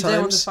see If they want to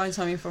sometimes find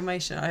some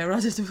information, I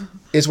rather do.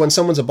 is when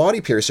someone's a body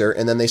piercer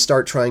and then they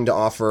start trying to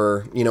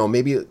offer, you know,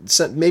 maybe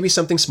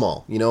something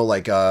small, you know,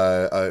 like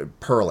a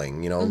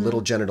purling, you know, a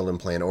little genital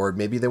implant, or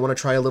maybe they want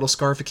to try a little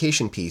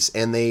scarification piece,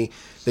 and they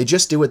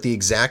just do it the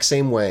exact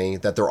same way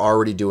that they're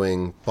already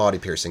doing body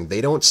piercing. They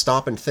don't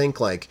stop and think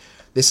like,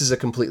 this is a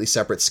completely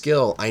separate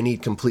skill. I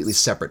need completely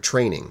separate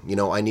training. You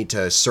know, I need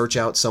to search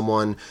out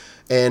someone.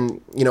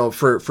 And, you know,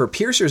 for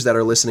piercers that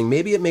are listening,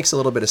 maybe it makes a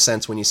little bit of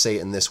sense when you say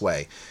it in this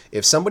way.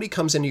 If somebody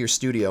comes into your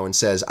studio and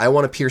says, I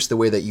want to pierce the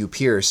way that you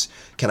pierce,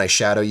 can I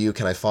shadow you?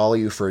 Can I follow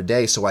you for a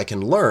day so I can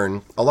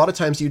learn? A lot of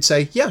times you'd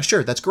say, yeah,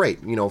 sure, that's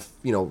great. You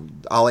know,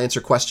 I'll answer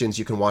questions.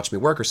 You can watch me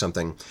work or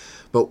something.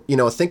 But, you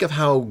know, think of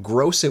how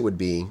gross it would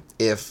be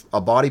if a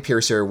body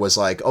piercer was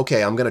like,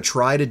 okay, I'm going to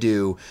try to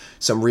do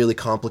some really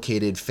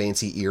complicated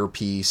fancy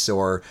earpiece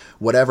or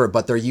whatever,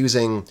 but they're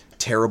using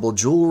terrible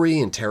jewelry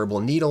and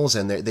terrible needles,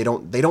 and they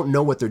don't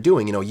know what they're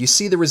doing. You know, you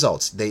see the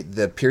results.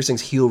 The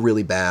piercings heal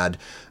really bad.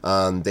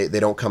 They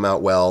don't come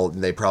out well.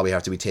 They probably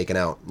have to be taken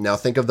out. Now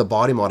think of the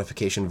body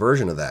modification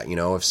version of that. You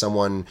know, if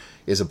someone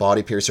is a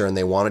body piercer and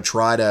they want to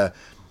try to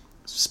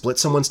split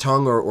someone's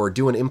tongue or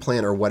do an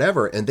implant or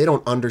whatever, and they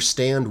don't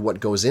understand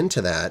what goes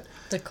into that,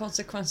 the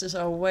consequences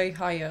are way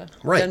higher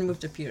Right. than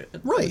with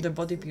the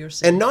body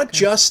piercing. and not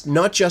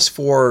just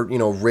for, you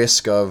know,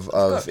 risk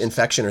of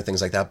infection or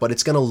things like that, but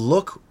it's going to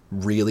look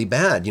really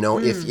bad. You know,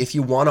 if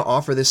you want to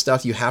offer this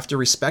stuff, you have to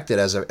respect it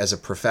as a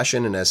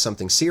profession and as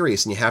something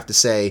serious, and you have to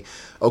say,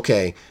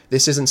 okay,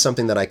 this isn't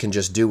something that I can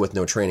just do with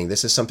no training.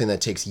 This is something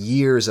that takes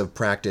years of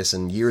practice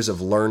and years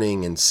of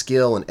learning and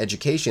skill and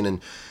education. And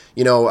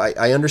you know,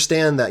 I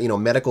understand that, you know,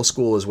 medical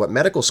school is what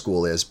medical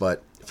school is,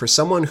 but for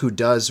someone who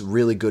does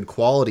really good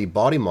quality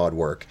body mod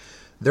work,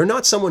 they're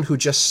not someone who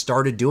just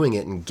started doing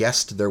it and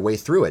guessed their way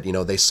through it. You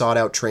know, they sought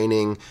out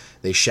training,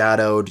 they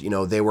shadowed, you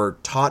know, they were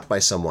taught by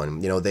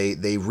someone, you know,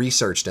 they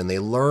researched and they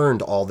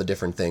learned all the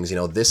different things. You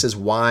know, this is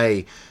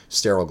why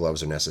sterile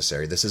gloves are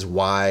necessary. This is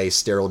why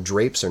sterile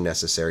drapes are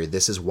necessary.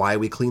 This is why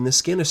we clean the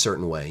skin a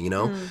certain way, you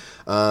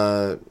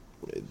know.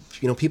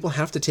 You know, people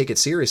have to take it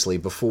seriously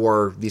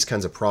before these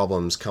kinds of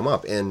problems come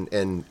up.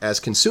 And as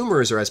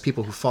consumers or as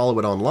people who follow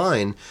it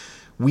online,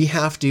 we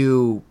have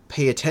to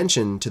pay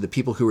attention to the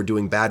people who are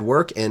doing bad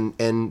work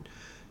and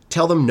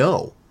tell them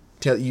no.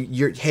 Tell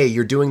you, hey,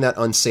 you're doing that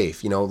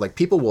unsafe. You know, like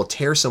people will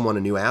tear someone a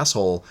new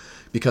asshole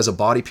because a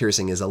body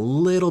piercing is a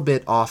little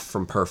bit off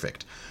from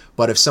perfect.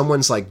 But if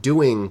someone's like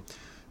doing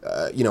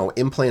you know,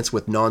 implants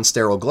with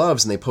non-sterile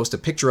gloves and they post a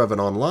picture of it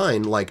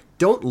online, like,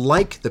 don't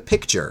like the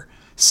picture.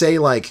 Say,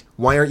 like,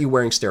 why aren't you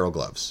wearing sterile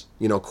gloves?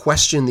 You know,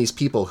 question these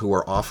people who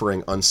are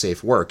offering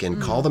unsafe work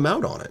and call them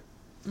out on it.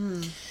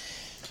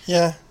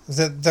 Yeah,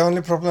 the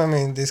only problem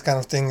in this kind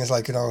of thing is,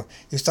 like, you know,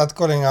 you start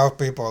calling out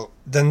people,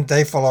 then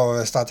they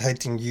follow start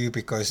hating you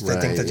because they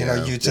think that, you know,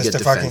 you They just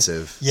get a fucking...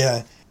 defensive.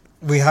 Yeah,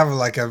 we have,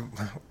 like,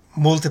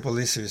 multiple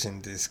issues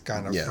in this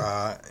kind of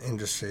Yeah.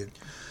 industry.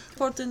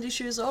 Important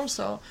issue is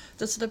also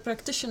that the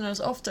practitioners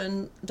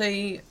often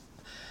they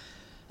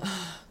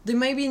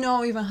maybe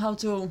know even how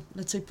to,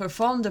 let's say,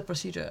 perform the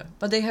procedure,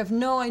 but they have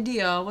no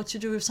idea what to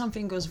do if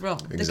something goes wrong.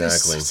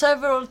 Exactly. Because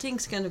several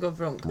things can go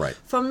wrong. Right.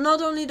 From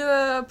not only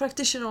the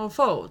practitioner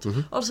fault,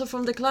 also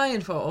from the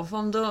client fault,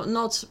 from the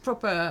not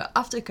proper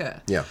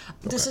aftercare. Yeah.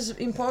 This is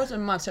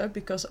important matter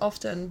because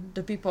often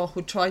the people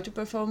who try to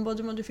perform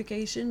body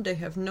modification, they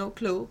have no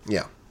clue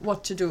Yeah.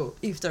 what to do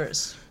if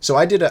there's. So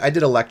I did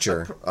a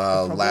lecture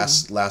problem.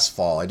 last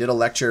fall. I did a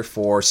lecture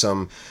for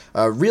some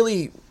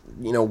really,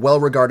 you know,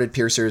 well-regarded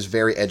piercers,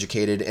 very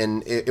educated,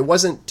 and it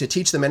wasn't to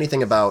teach them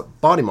anything about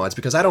body mods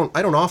because I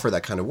don't offer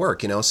that kind of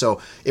work, you know. So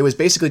it was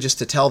basically just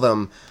to tell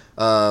them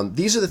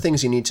these are the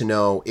things you need to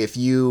know if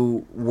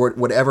you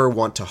would ever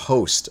want to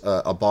host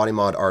a body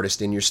mod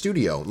artist in your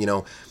studio, you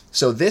know.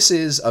 So this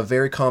is a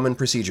very common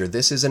procedure.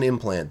 This is an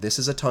implant. This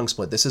is a tongue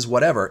split. This is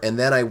whatever. And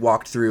then I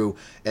walked through,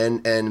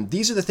 and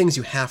these are the things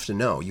you have to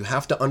know. You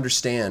have to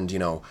understand, you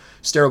know,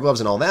 sterile gloves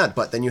and all that,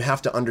 but then you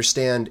have to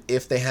understand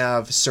if they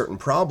have certain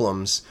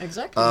problems.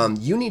 Exactly.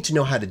 You need to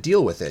know how to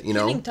deal with it, you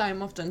know. Healing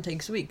time often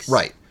takes weeks.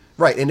 Right.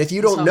 And if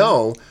you don't Some-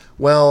 know,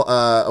 well,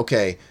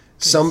 okay,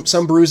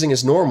 some bruising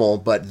is normal,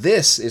 but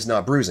this is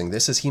not bruising.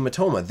 This is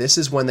hematoma. This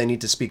is when they need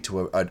to speak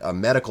to a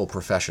medical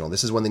professional.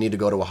 This is when they need to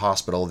go to a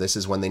hospital. This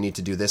is when they need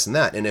to do this and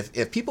that. And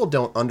if people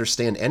don't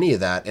understand any of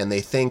that and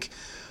they think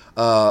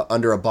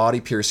under a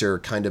body piercer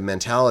kind of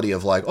mentality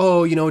of like,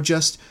 oh, you know,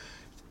 just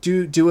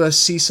do a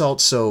sea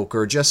salt soak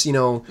or just, you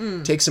know,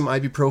 take some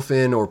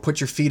ibuprofen or put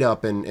your feet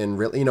up and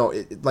really, you know,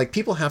 like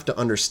people have to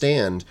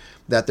understand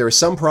that there are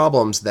some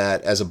problems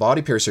that as a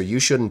body piercer you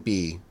shouldn't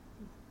be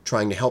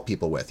trying to help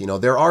people with. You know,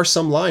 there are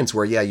some lines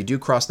where, yeah, you do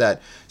cross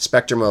that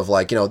spectrum of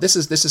like, you know, this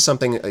is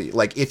something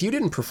like if you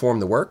didn't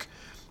perform the work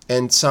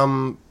and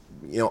some,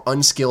 you know,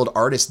 unskilled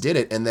artist did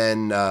it and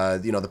then,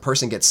 you know, the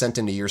person gets sent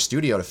into your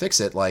studio to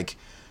fix it, like,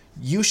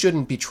 you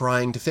shouldn't be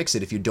trying to fix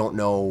it if you don't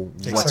know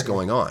what's Exactly.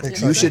 going on.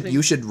 Exactly.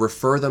 You should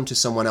refer them to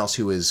someone else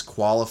who is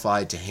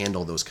qualified to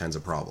handle those kinds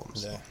of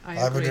problems. Yeah, I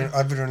I agree.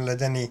 wouldn't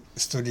let any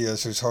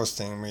studios who's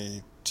hosting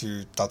me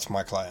to touch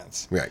my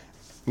clients. Right.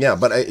 Yeah,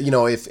 but you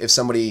know, if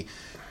somebody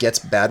gets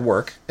bad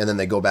work and then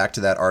they go back to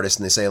that artist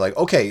and they say like,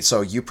 okay,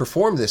 so you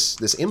performed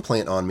this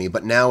implant on me,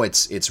 but now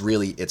it's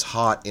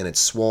hot and it's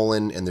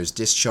swollen and there's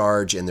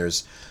discharge and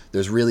there's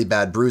really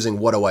bad bruising.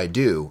 What do I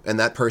do? And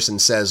that person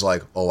says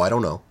like, oh, I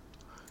don't know.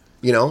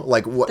 You know,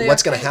 like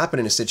what's going to happen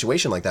in a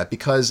situation like that?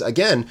 Because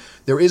again,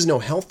 there is no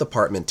health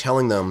department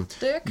telling them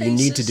you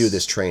need to do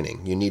this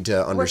training. You need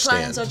to understand. Where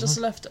clients are just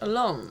left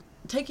alone.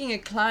 Taking a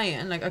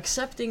client, like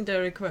accepting the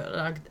request,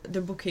 like the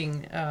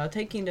booking,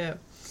 taking the,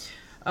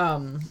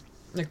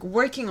 like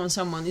working on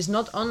someone is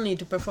not only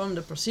to perform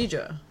the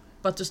procedure,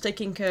 but to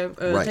taking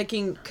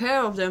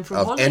care of them from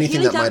all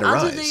anything healing that might time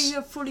until arise. they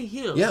are fully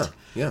healed.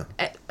 Yeah.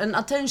 And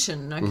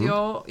attention, like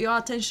your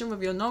attention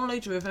with your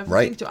knowledge, with everything,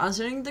 Right. to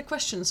answering the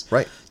questions,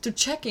 Right. to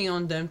checking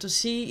on them, to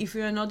see if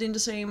you are not in the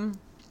same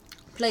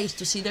place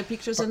to see the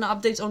pictures and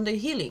updates on the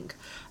healing,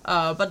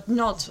 but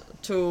not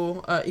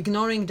to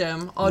ignoring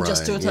them or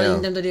just to Right, telling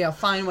yeah. them that they are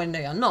fine when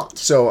they are not.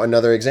 So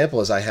another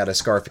example is I had a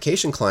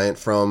scarification client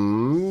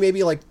from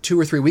maybe like 2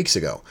 or 3 weeks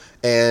ago,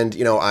 and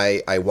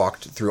I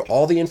walked through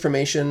all the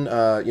information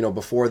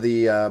before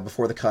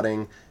the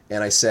cutting,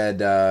 and I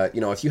said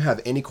if you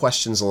have any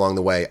questions along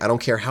the way, I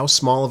don't care how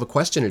small of a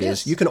question it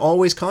is, Yes. you can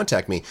always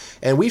contact me.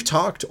 And we've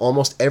talked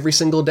almost every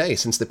single day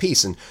since the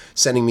piece, and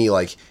sending me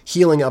like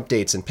healing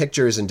updates and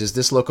pictures, and does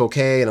this look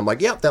okay? And I'm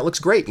like, yeah, that looks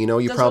great. You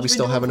That's probably what we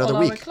still do have with another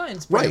all our week,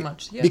 clients, pretty right?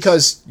 much, yes.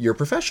 Because you're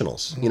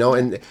professionals,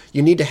 and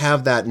you need to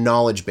have that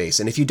knowledge base.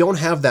 And if you don't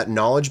have that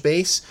knowledge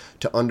base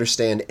to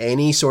understand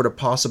any sort of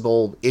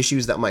possible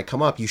issues that might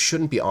come up, you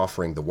shouldn't be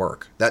offering the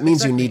work. That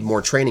means you Exactly. need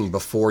more training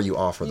before you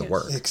offer the Yes.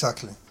 work.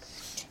 Exactly.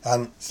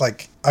 And it's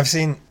like, I've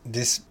seen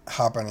this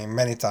happening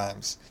many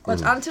times. But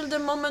until the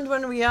moment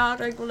when we are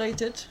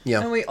regulated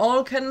Yeah. and we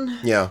all can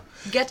Yeah.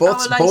 get our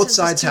Both licenses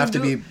sides have to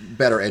do- be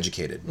better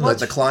educated. What-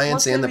 The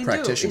clients what and can the we do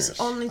practitioners. is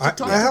only to I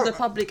talk have- to the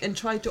public and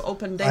try to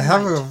open their I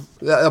have mind.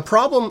 A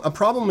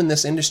problem in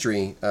this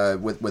industry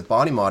with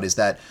body mod is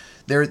that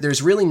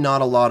there's really not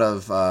a lot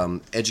of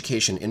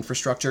education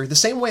infrastructure, the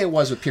same way it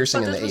was with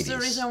piercing But in that the was 80s. the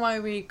reason why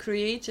we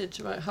created,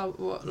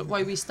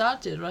 why we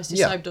started Right,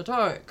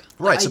 racistype.org.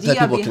 so that idea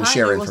people can behind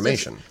share it was that-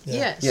 information.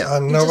 Yes. Yeah.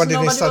 And It's just nobody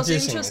was started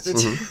using it. interested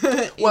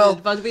in Well-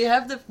 it, but we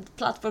have the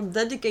platform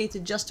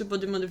dedicated just to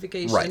body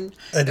modification,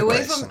 Right.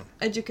 away from Education.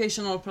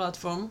 educational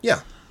platform. Yeah.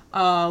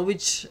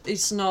 Which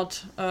is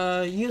not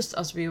used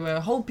as we were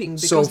hoping,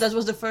 because So- that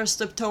was the first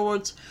step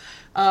towards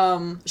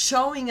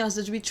showing us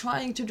that we're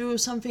trying to do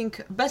something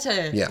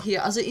better Yeah.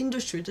 here as an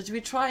industry, that we're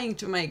trying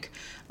to make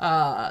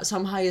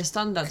some higher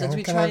standards, that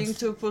we're can I- trying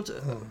to put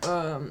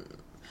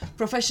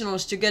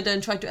professionals together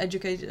and try to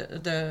educate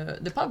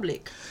the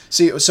public.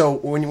 See, so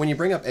when you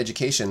bring up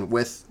education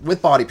with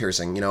body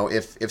piercing,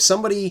 if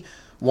somebody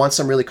wants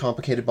some really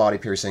complicated body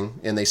piercing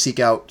and they seek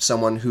out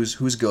someone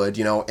who's good,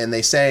 and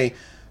they say,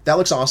 that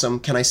looks awesome,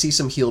 can I see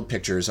some healed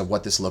pictures of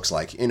what this looks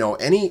like?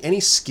 Any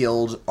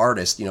skilled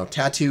artist,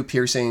 tattoo,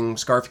 piercing,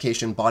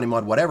 scarification, body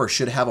mod, whatever,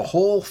 should have a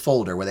whole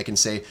folder where they can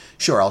say,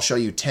 sure, I'll show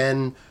you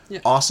 10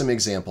 awesome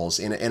examples.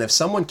 And if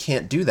someone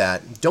can't do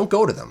that, don't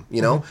go to them,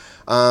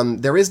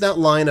 There is that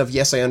line of,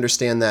 yes, I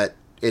understand that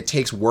it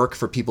takes work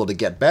for people to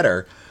get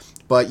better,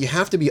 but you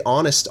have to be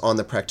honest on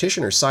the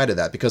practitioner side of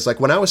that, because like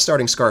when I was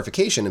starting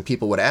scarification and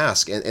people would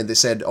ask and they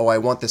said, oh, I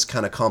want this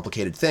kind of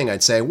complicated thing,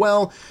 I'd say,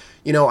 well,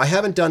 I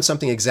haven't done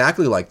something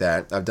exactly like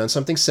that. I've done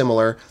something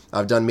similar.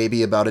 I've done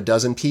maybe about a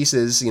dozen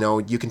pieces.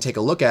 You can take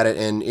a look at it,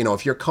 and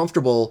if you're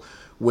comfortable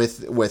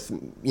with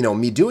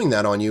me doing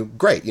that on you,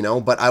 great.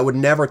 But I would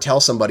never tell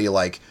somebody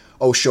like,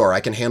 oh, sure,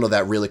 I can handle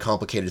that really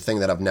complicated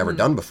thing that I've never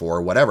done before,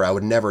 or whatever. I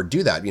would never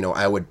do that.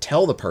 I would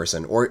tell the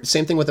person, or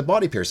same thing with the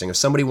body piercing. If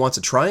somebody wants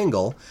a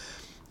triangle,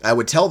 I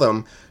would tell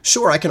them,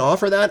 sure, I can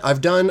offer that.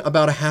 I've done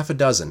about a half a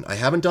dozen. I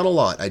haven't done a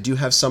lot. I do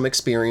have some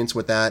experience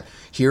with that.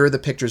 Here are the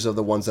pictures of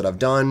the ones that I've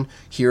done.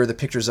 Here are the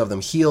pictures of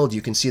them healed.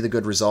 You can see the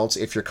good results.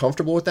 If you're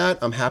comfortable with that,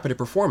 I'm happy to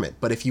perform it.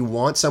 But if you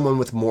want someone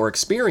with more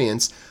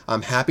experience,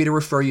 I'm happy to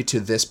refer you to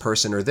this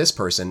person or this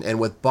person. And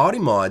with body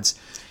mods,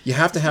 you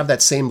have to have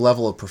that same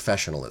level of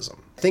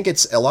professionalism. I think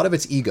a lot of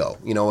it's ego.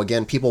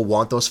 Again, people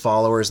want those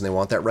followers and they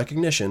want that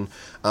recognition,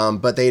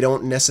 but they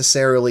don't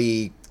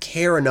necessarily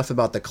care enough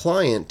about the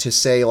client to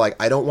say, like,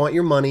 I don't want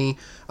your money,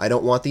 I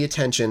don't want the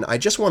attention, I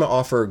just want to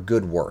offer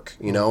good work,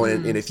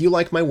 and if you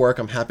like my work,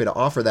 I'm happy to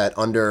offer that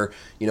under,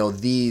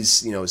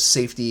 these,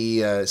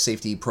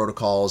 safety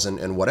protocols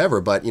and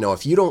whatever. But,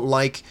 if you don't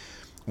like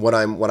what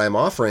I'm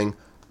offering,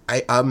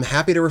 I'm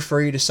happy to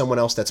refer you to someone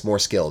else that's more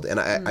skilled. And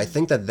I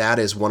think that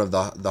is one of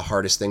the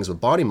hardest things with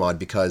body mod,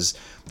 because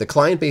the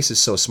client base is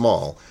so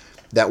small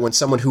that when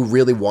someone who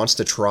really wants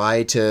to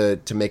try to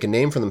make a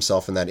name for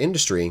themselves in that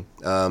industry,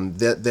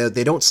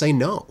 they don't say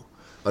no,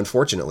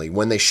 unfortunately,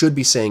 when they should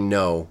be saying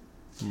no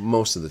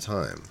most of the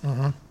time.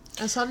 Mm-hmm.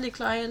 And sadly,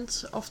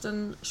 clients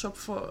often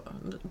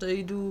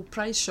they do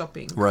price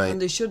shopping. Right. And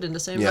they shouldn't. The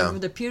same Yeah. like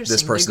with the piercing.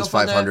 This person's They go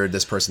for the- 500,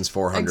 this person's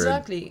 400.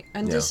 Exactly.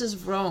 And Yeah. this is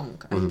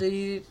wrong. And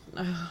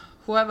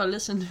whoever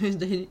listens,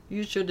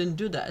 you shouldn't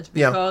do that,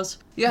 Yeah. because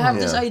you have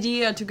this Yeah.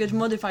 idea to get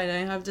modified, and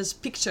you have this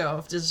picture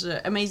of this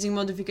amazing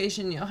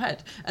modification in your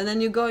head, and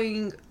then you're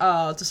going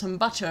to some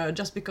butcher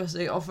just because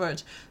they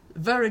offered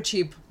very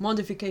cheap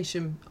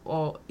modification,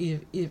 or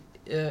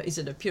is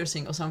it a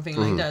piercing or something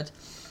like that,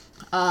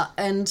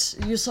 and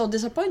you're so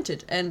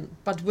disappointed.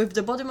 But with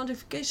the body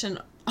modification,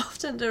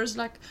 often there's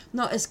like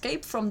no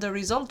escape from the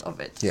result of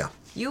it. Yeah.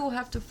 You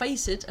have to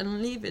face it and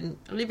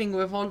living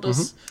with all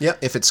those. Yeah,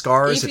 if it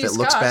scars, if it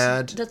looks scars,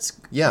 bad. that's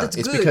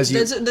it's good. because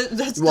you...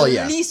 That's Well, the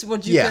yeah. least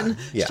what you Yeah, can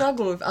yeah.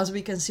 struggle with, as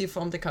we can see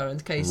from the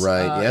current case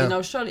Right, yeah. in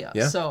Australia.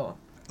 Yeah. So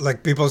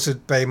Like, people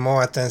should pay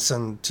more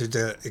attention to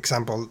the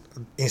example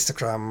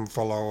Instagram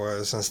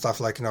followers and stuff.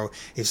 Like,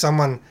 if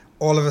someone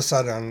all of a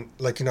sudden,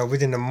 like,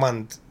 within a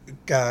month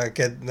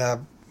get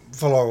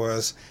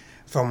followers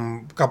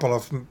from a couple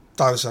of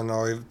 1,000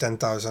 or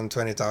 10,000,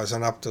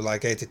 20,000 up to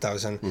like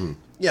 80,000.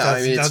 Yeah,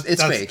 I mean,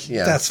 it's fake.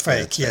 Yeah, That's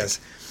fake, it's yes.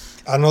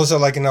 And also,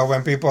 like, you know,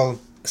 when people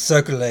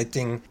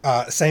circulating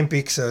same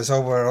pictures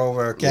over and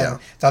over again,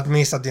 that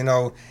means that, you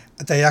know,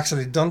 they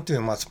actually don't do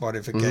much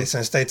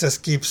modifications. They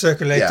just keep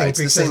circulating Yeah, it's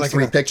pictures. the same like,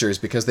 3 pictures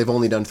because they've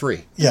only done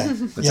 3. Yeah,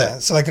 yeah.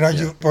 it. So, like, you know,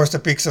 you post the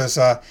pictures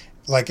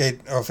like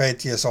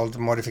 8 years old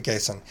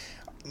modification.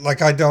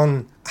 Like, I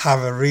don't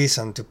have a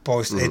reason to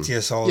post 8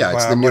 years old Yeah,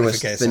 it's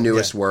modification. the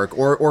newest work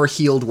or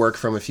healed work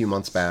from a few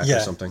months back or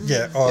something.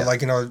 Yeah, or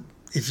like, you know,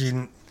 if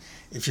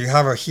you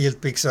have a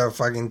healed picture of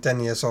fucking 10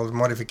 years old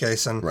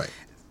modification, Right.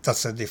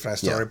 that's a different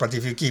story. Yeah. But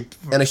if you keep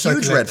And a huge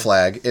red circulating-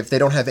 flag if they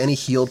don't have any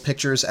healed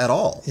pictures at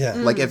all. Yeah.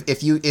 Like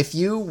if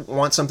you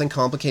want something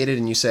complicated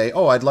and you say,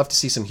 "Oh, I'd love to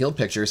see some healed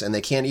pictures," and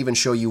they can't even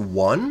show you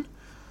one,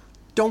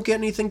 don't get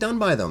anything done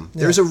by them.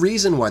 There's a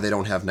reason why they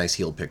don't have nice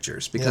healed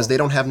pictures because they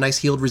don't have nice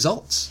healed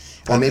results.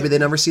 Or maybe they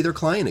never see their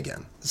client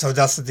again. So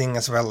that's the thing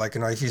as well. Like,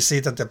 you know, if you see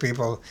that the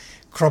people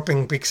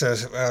cropping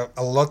pictures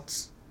a lot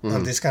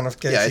on this kind of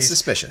cases, Yeah, it's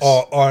suspicious.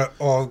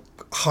 or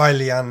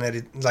highly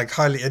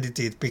highly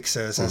edited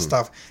pictures and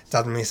stuff,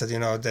 that means that, you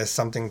know, there's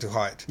something to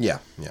hide. Yeah,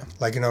 yeah.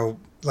 Like, you know,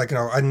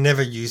 I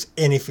never use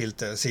any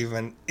filters,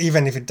 even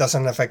if it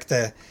doesn't affect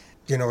the,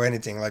 you know,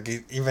 anything. Like,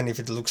 even if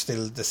it looks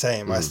still the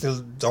same, I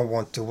still don't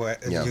want to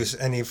use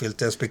any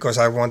filters because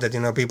I want that, you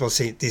know, people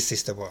see this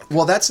is the work.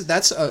 Well, that's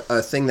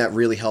a thing that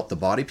really helped the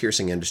body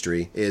piercing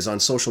industry is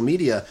on social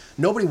media.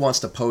 Nobody wants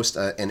to post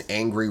an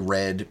angry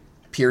red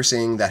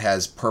piercing that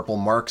has purple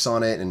marks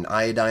on it and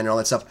iodine and all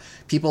that stuff.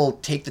 People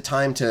take the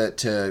time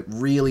to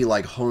really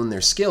like hone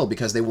their skill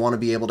because they want to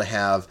be able to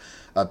have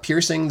a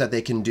piercing that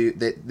they can do.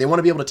 They want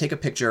to be able to take a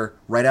picture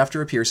right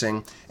after a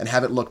piercing and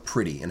have it look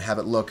pretty and have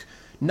it look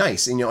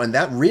nice, and, you know, and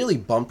that really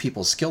bumped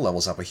people's skill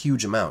levels up a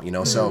huge amount, you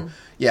know. So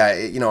yeah,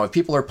 you know, if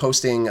people are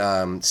posting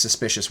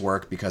suspicious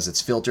work because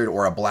it's filtered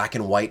or a black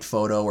and white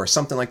photo or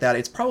something like that,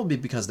 it's probably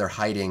because they're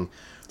hiding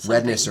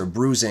redness or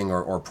bruising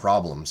or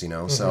problems, you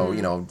know. So,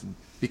 you know,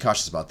 be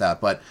cautious about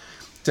that. But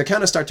to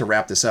kind of start to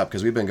wrap this up,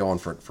 because we've been going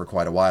for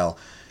quite a while,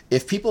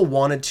 if people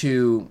wanted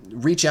to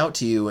reach out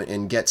to you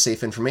and get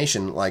safe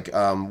information, like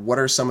what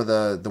are some of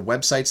the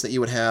websites that you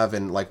would have,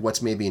 and like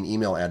what's maybe an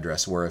email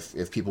address where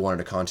if people wanted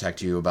to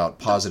contact you about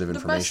positive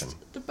information?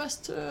 The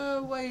best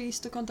way is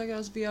to contact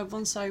us via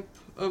voncyborg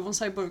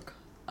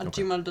at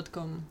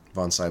gmail.com.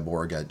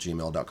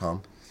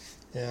 voncyborg@gmail.com.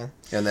 Yeah.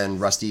 And then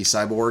Rusty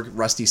Cyborg,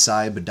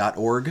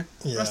 rustycyb.org.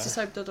 Yeah.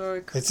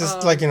 rustycyb.org. It's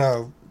just like, you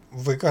know,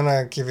 we're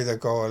gonna give it a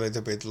go a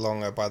little bit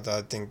longer, but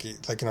I think,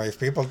 like, you know, if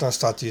people don't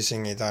start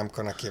using it, I'm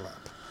gonna give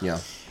up. Yeah.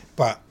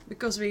 But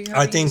Because we have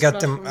I think this at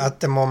platform.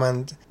 the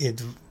moment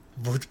it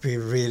would be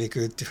really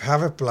good to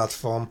have a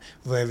platform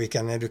where we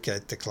can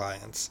educate the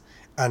clients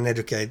and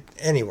educate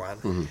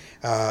anyone.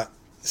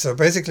 So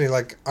basically,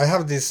 like, I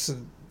have this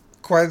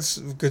quite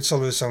good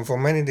solution for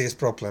many of these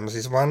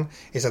problems. One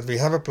is that we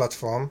have a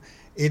platform,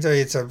 either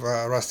it's a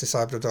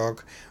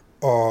rustycyb.org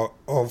or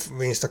of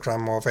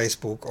Instagram or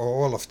Facebook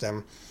or all of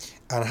them,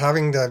 and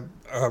having the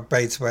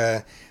page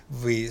where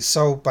we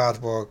show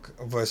bad work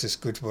versus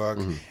good work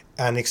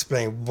and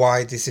explain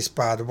why this is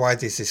bad, why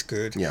this is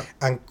good,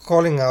 and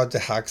calling out the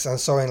hacks and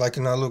showing, like,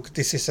 you know, look,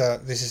 this is a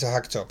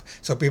hack job,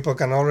 so people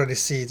can already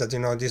see that, you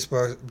know, this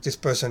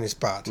person is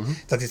bad,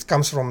 that it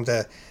comes from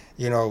the,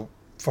 you know,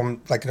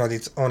 from, like, you know,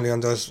 it's only on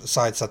those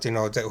sites that, you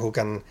know, who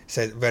can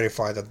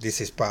verify that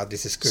this is bad,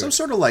 this is good. Some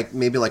sort of like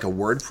maybe like a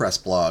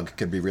WordPress blog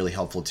could be really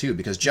helpful too,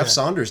 because Jeff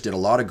Saunders did a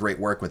lot of great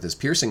work with his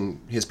piercing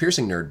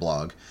nerd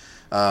blog,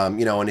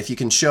 you know, and if you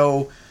can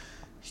show,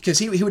 because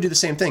he would do the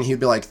same thing. He would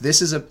be like, this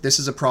is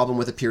a problem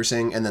with a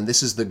piercing, and then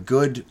this is the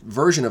good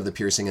version of the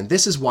piercing, and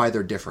this is why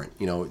they're different.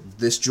 You know,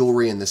 this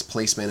jewelry and this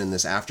placement and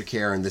this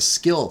aftercare and this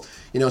skill.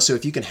 You know, so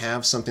if you can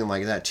have something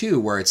like that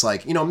too, where it's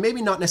like, you know,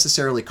 maybe not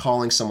necessarily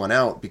calling someone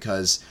out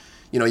because,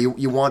 you know,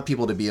 you want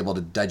people to be able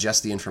to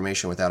digest the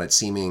information without it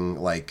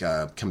seeming like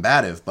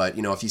combative. But,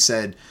 you know, if you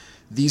said,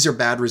 these are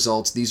bad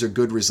results, these are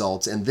good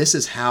results, and this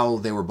is how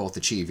they were both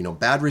achieved. You know,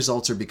 bad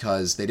results are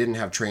because they didn't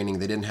have training,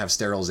 they didn't have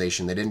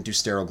sterilization, they didn't do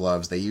sterile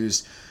gloves, they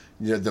used,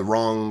 you know, the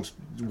wrong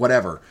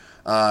whatever.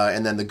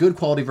 And then the good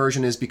quality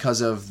version is because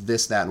of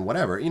this, that, and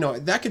whatever. You know,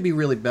 that could be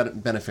really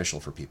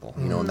beneficial for people,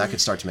 you know, and that could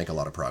start to make a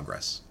lot of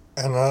progress.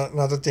 And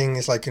another thing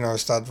is, like, you know,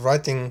 start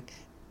writing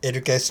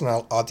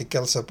educational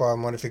articles about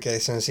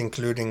modifications,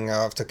 including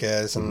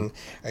aftercares and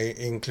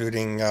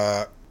including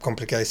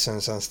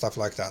complications and stuff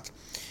like that.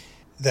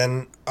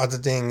 Then other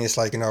thing is,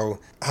 like, you know,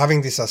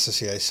 having this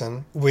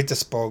association with the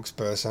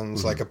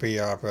spokespersons, like a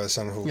PR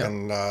person who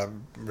can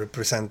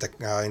represent the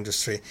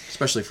industry.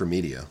 Especially for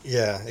media.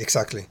 Yeah,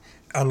 exactly.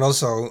 And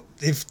also,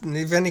 if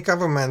any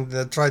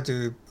government try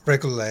to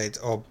regulate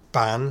or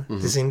ban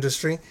this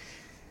industry,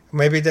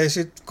 maybe they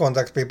should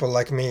contact people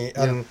like me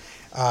and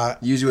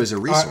use you as a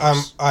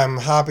resource. I'm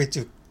happy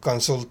to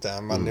consult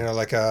them and, you know,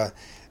 like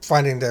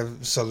finding the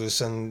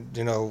solution,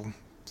 you know,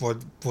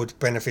 would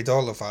benefit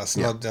all of us,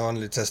 not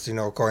only just, you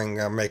know, going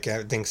and make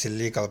things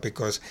illegal,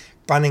 because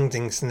banning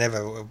things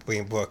never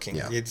been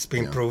working. It's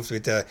been proved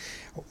with the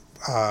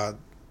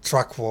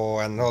truck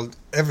war and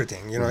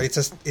everything. You know,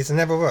 it's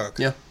never work.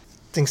 Yeah.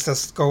 Things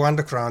just go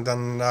underground,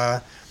 and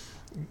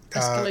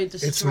Escalate the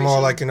it's situation. more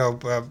like, you know,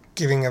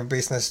 giving a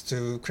business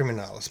to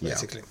criminals,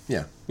 basically.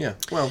 Yeah.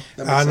 Well,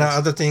 that makes And sense.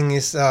 other thing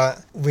is,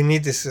 we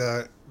need this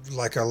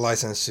like a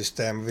license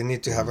system. We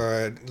need to have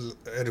a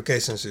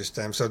education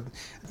system. So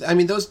I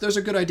mean, those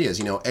are good ideas.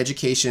 You know,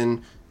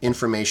 education,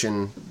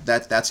 information.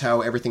 That's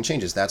how everything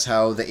changes. That's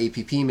how the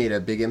APP made a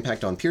big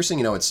impact on piercing.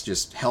 You know, it's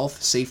just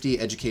health, safety,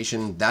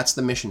 education. That's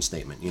the mission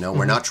statement. You know,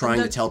 we're not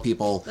trying to tell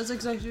people That's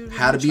exactly what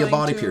how to we're be a trying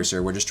body to-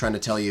 piercer. We're just trying to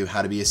tell you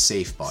how to be a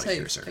safe body Safe,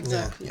 piercer.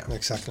 exactly. yeah,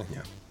 exactly.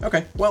 Yeah.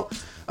 Okay. Well,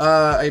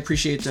 I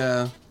appreciate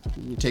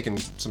you taking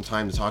some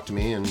time to talk to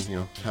me, and you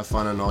know, have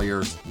fun on all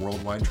your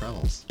worldwide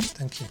travels.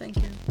 Thank you. Thank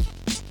you.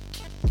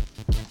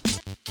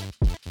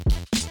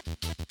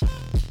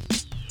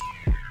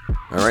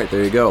 All right,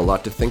 there you go. A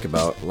lot to think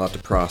about, a lot to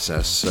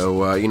process.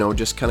 So, you know,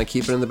 just kind of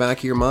keep it in the back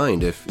of your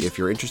mind. If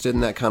you're interested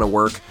in that kind of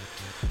work,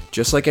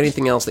 just like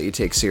anything else that you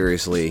take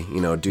seriously, you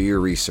know, do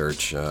your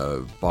research.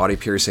 Body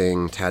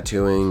piercing,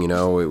 tattooing, you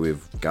know,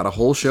 we've got a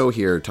whole show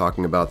here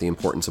talking about the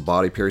importance of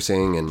body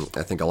piercing, and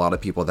I think a lot of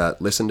people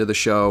that listen to the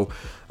show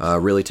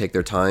really take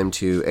their time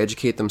to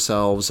educate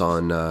themselves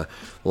on a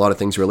lot of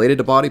things related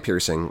to body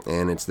piercing,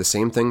 and it's the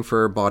same thing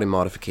for body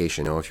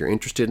modification. You know, if you're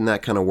interested in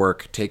that kind of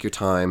work, take your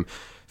time.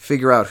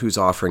 Figure out who's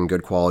offering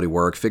good quality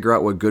work, figure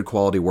out what good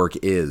quality work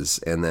is,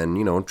 and then,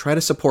 you know, try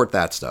to support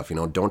that stuff. You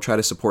know, don't try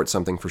to support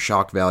something for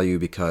shock value,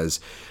 because,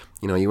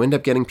 you know, you end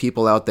up getting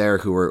people out there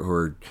who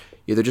are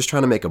either just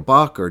trying to make a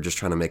buck or just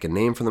trying to make a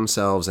name for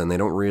themselves, and they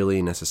don't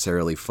really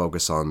necessarily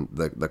focus on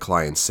the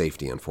client's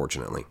safety,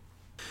 unfortunately.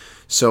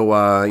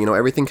 So, you know,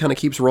 everything kind of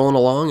keeps rolling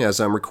along. As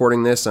I'm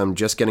recording this, I'm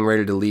just getting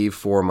ready to leave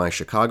for my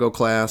Chicago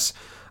class.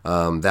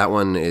 That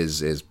one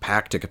is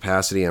packed to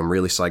capacity. I'm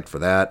really psyched for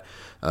that.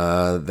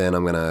 Then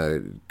I'm going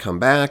to come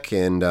back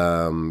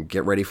and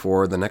get ready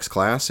for the next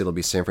class. It'll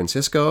be San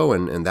Francisco,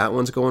 and that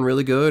one's going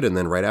really good. And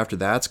then right after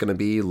that's going to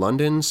be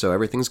London, so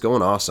everything's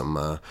going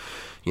awesome.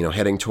 You know,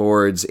 heading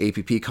towards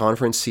APP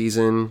conference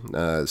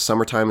season.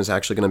 Summertime is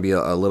actually going to be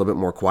a little bit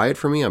more quiet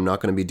for me. I'm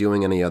not going to be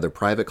doing any other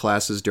private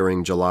classes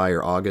during July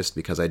or August,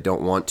 because I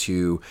don't want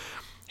to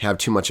have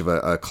too much of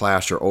a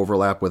clash or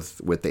overlap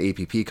with the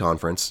APP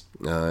conference.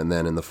 And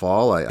then in the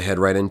fall, I head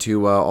right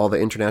into all the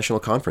international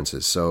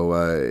conferences. So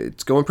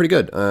it's going pretty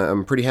good.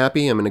 I'm pretty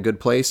happy. I'm in a good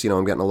place. You know,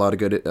 I'm getting a lot of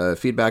good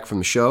feedback from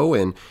the show.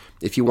 And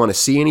if you want to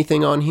see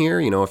anything on here,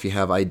 you know, if you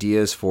have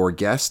ideas for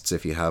guests,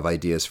 if you have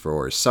ideas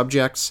for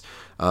subjects,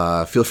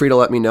 feel free to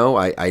let me know.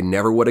 I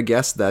never would have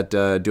guessed that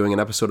doing an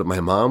episode of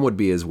my mom would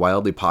be as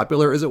wildly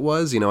popular as it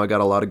was. You know, I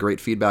got a lot of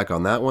great feedback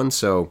on that one.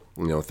 So,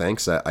 you know,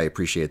 thanks. I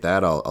appreciate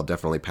that. I'll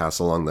definitely pass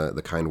along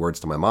the kind words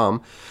to my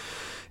mom.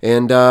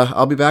 And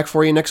I'll be back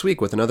for you next week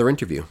with another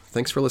interview.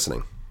 Thanks for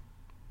listening.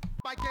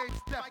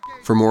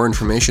 For more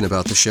information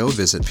about the show,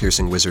 visit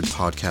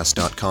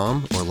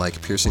piercingwizardpodcast.com or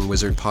like Piercing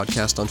Wizard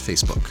Podcast on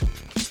Facebook.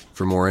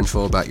 For more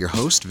info about your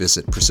host,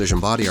 visit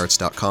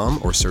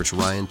precisionbodyarts.com or search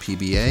Ryan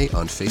PBA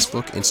on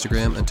Facebook,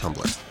 Instagram, and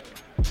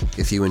Tumblr.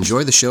 If you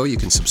enjoy the show, you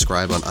can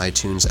subscribe on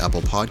iTunes,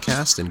 Apple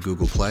Podcast, and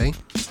Google Play.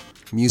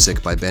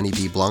 Music by Benny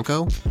B.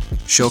 Blanco.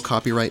 Show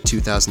copyright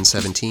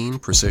 2017,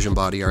 Precision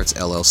Body Arts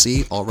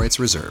LLC, all rights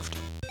reserved.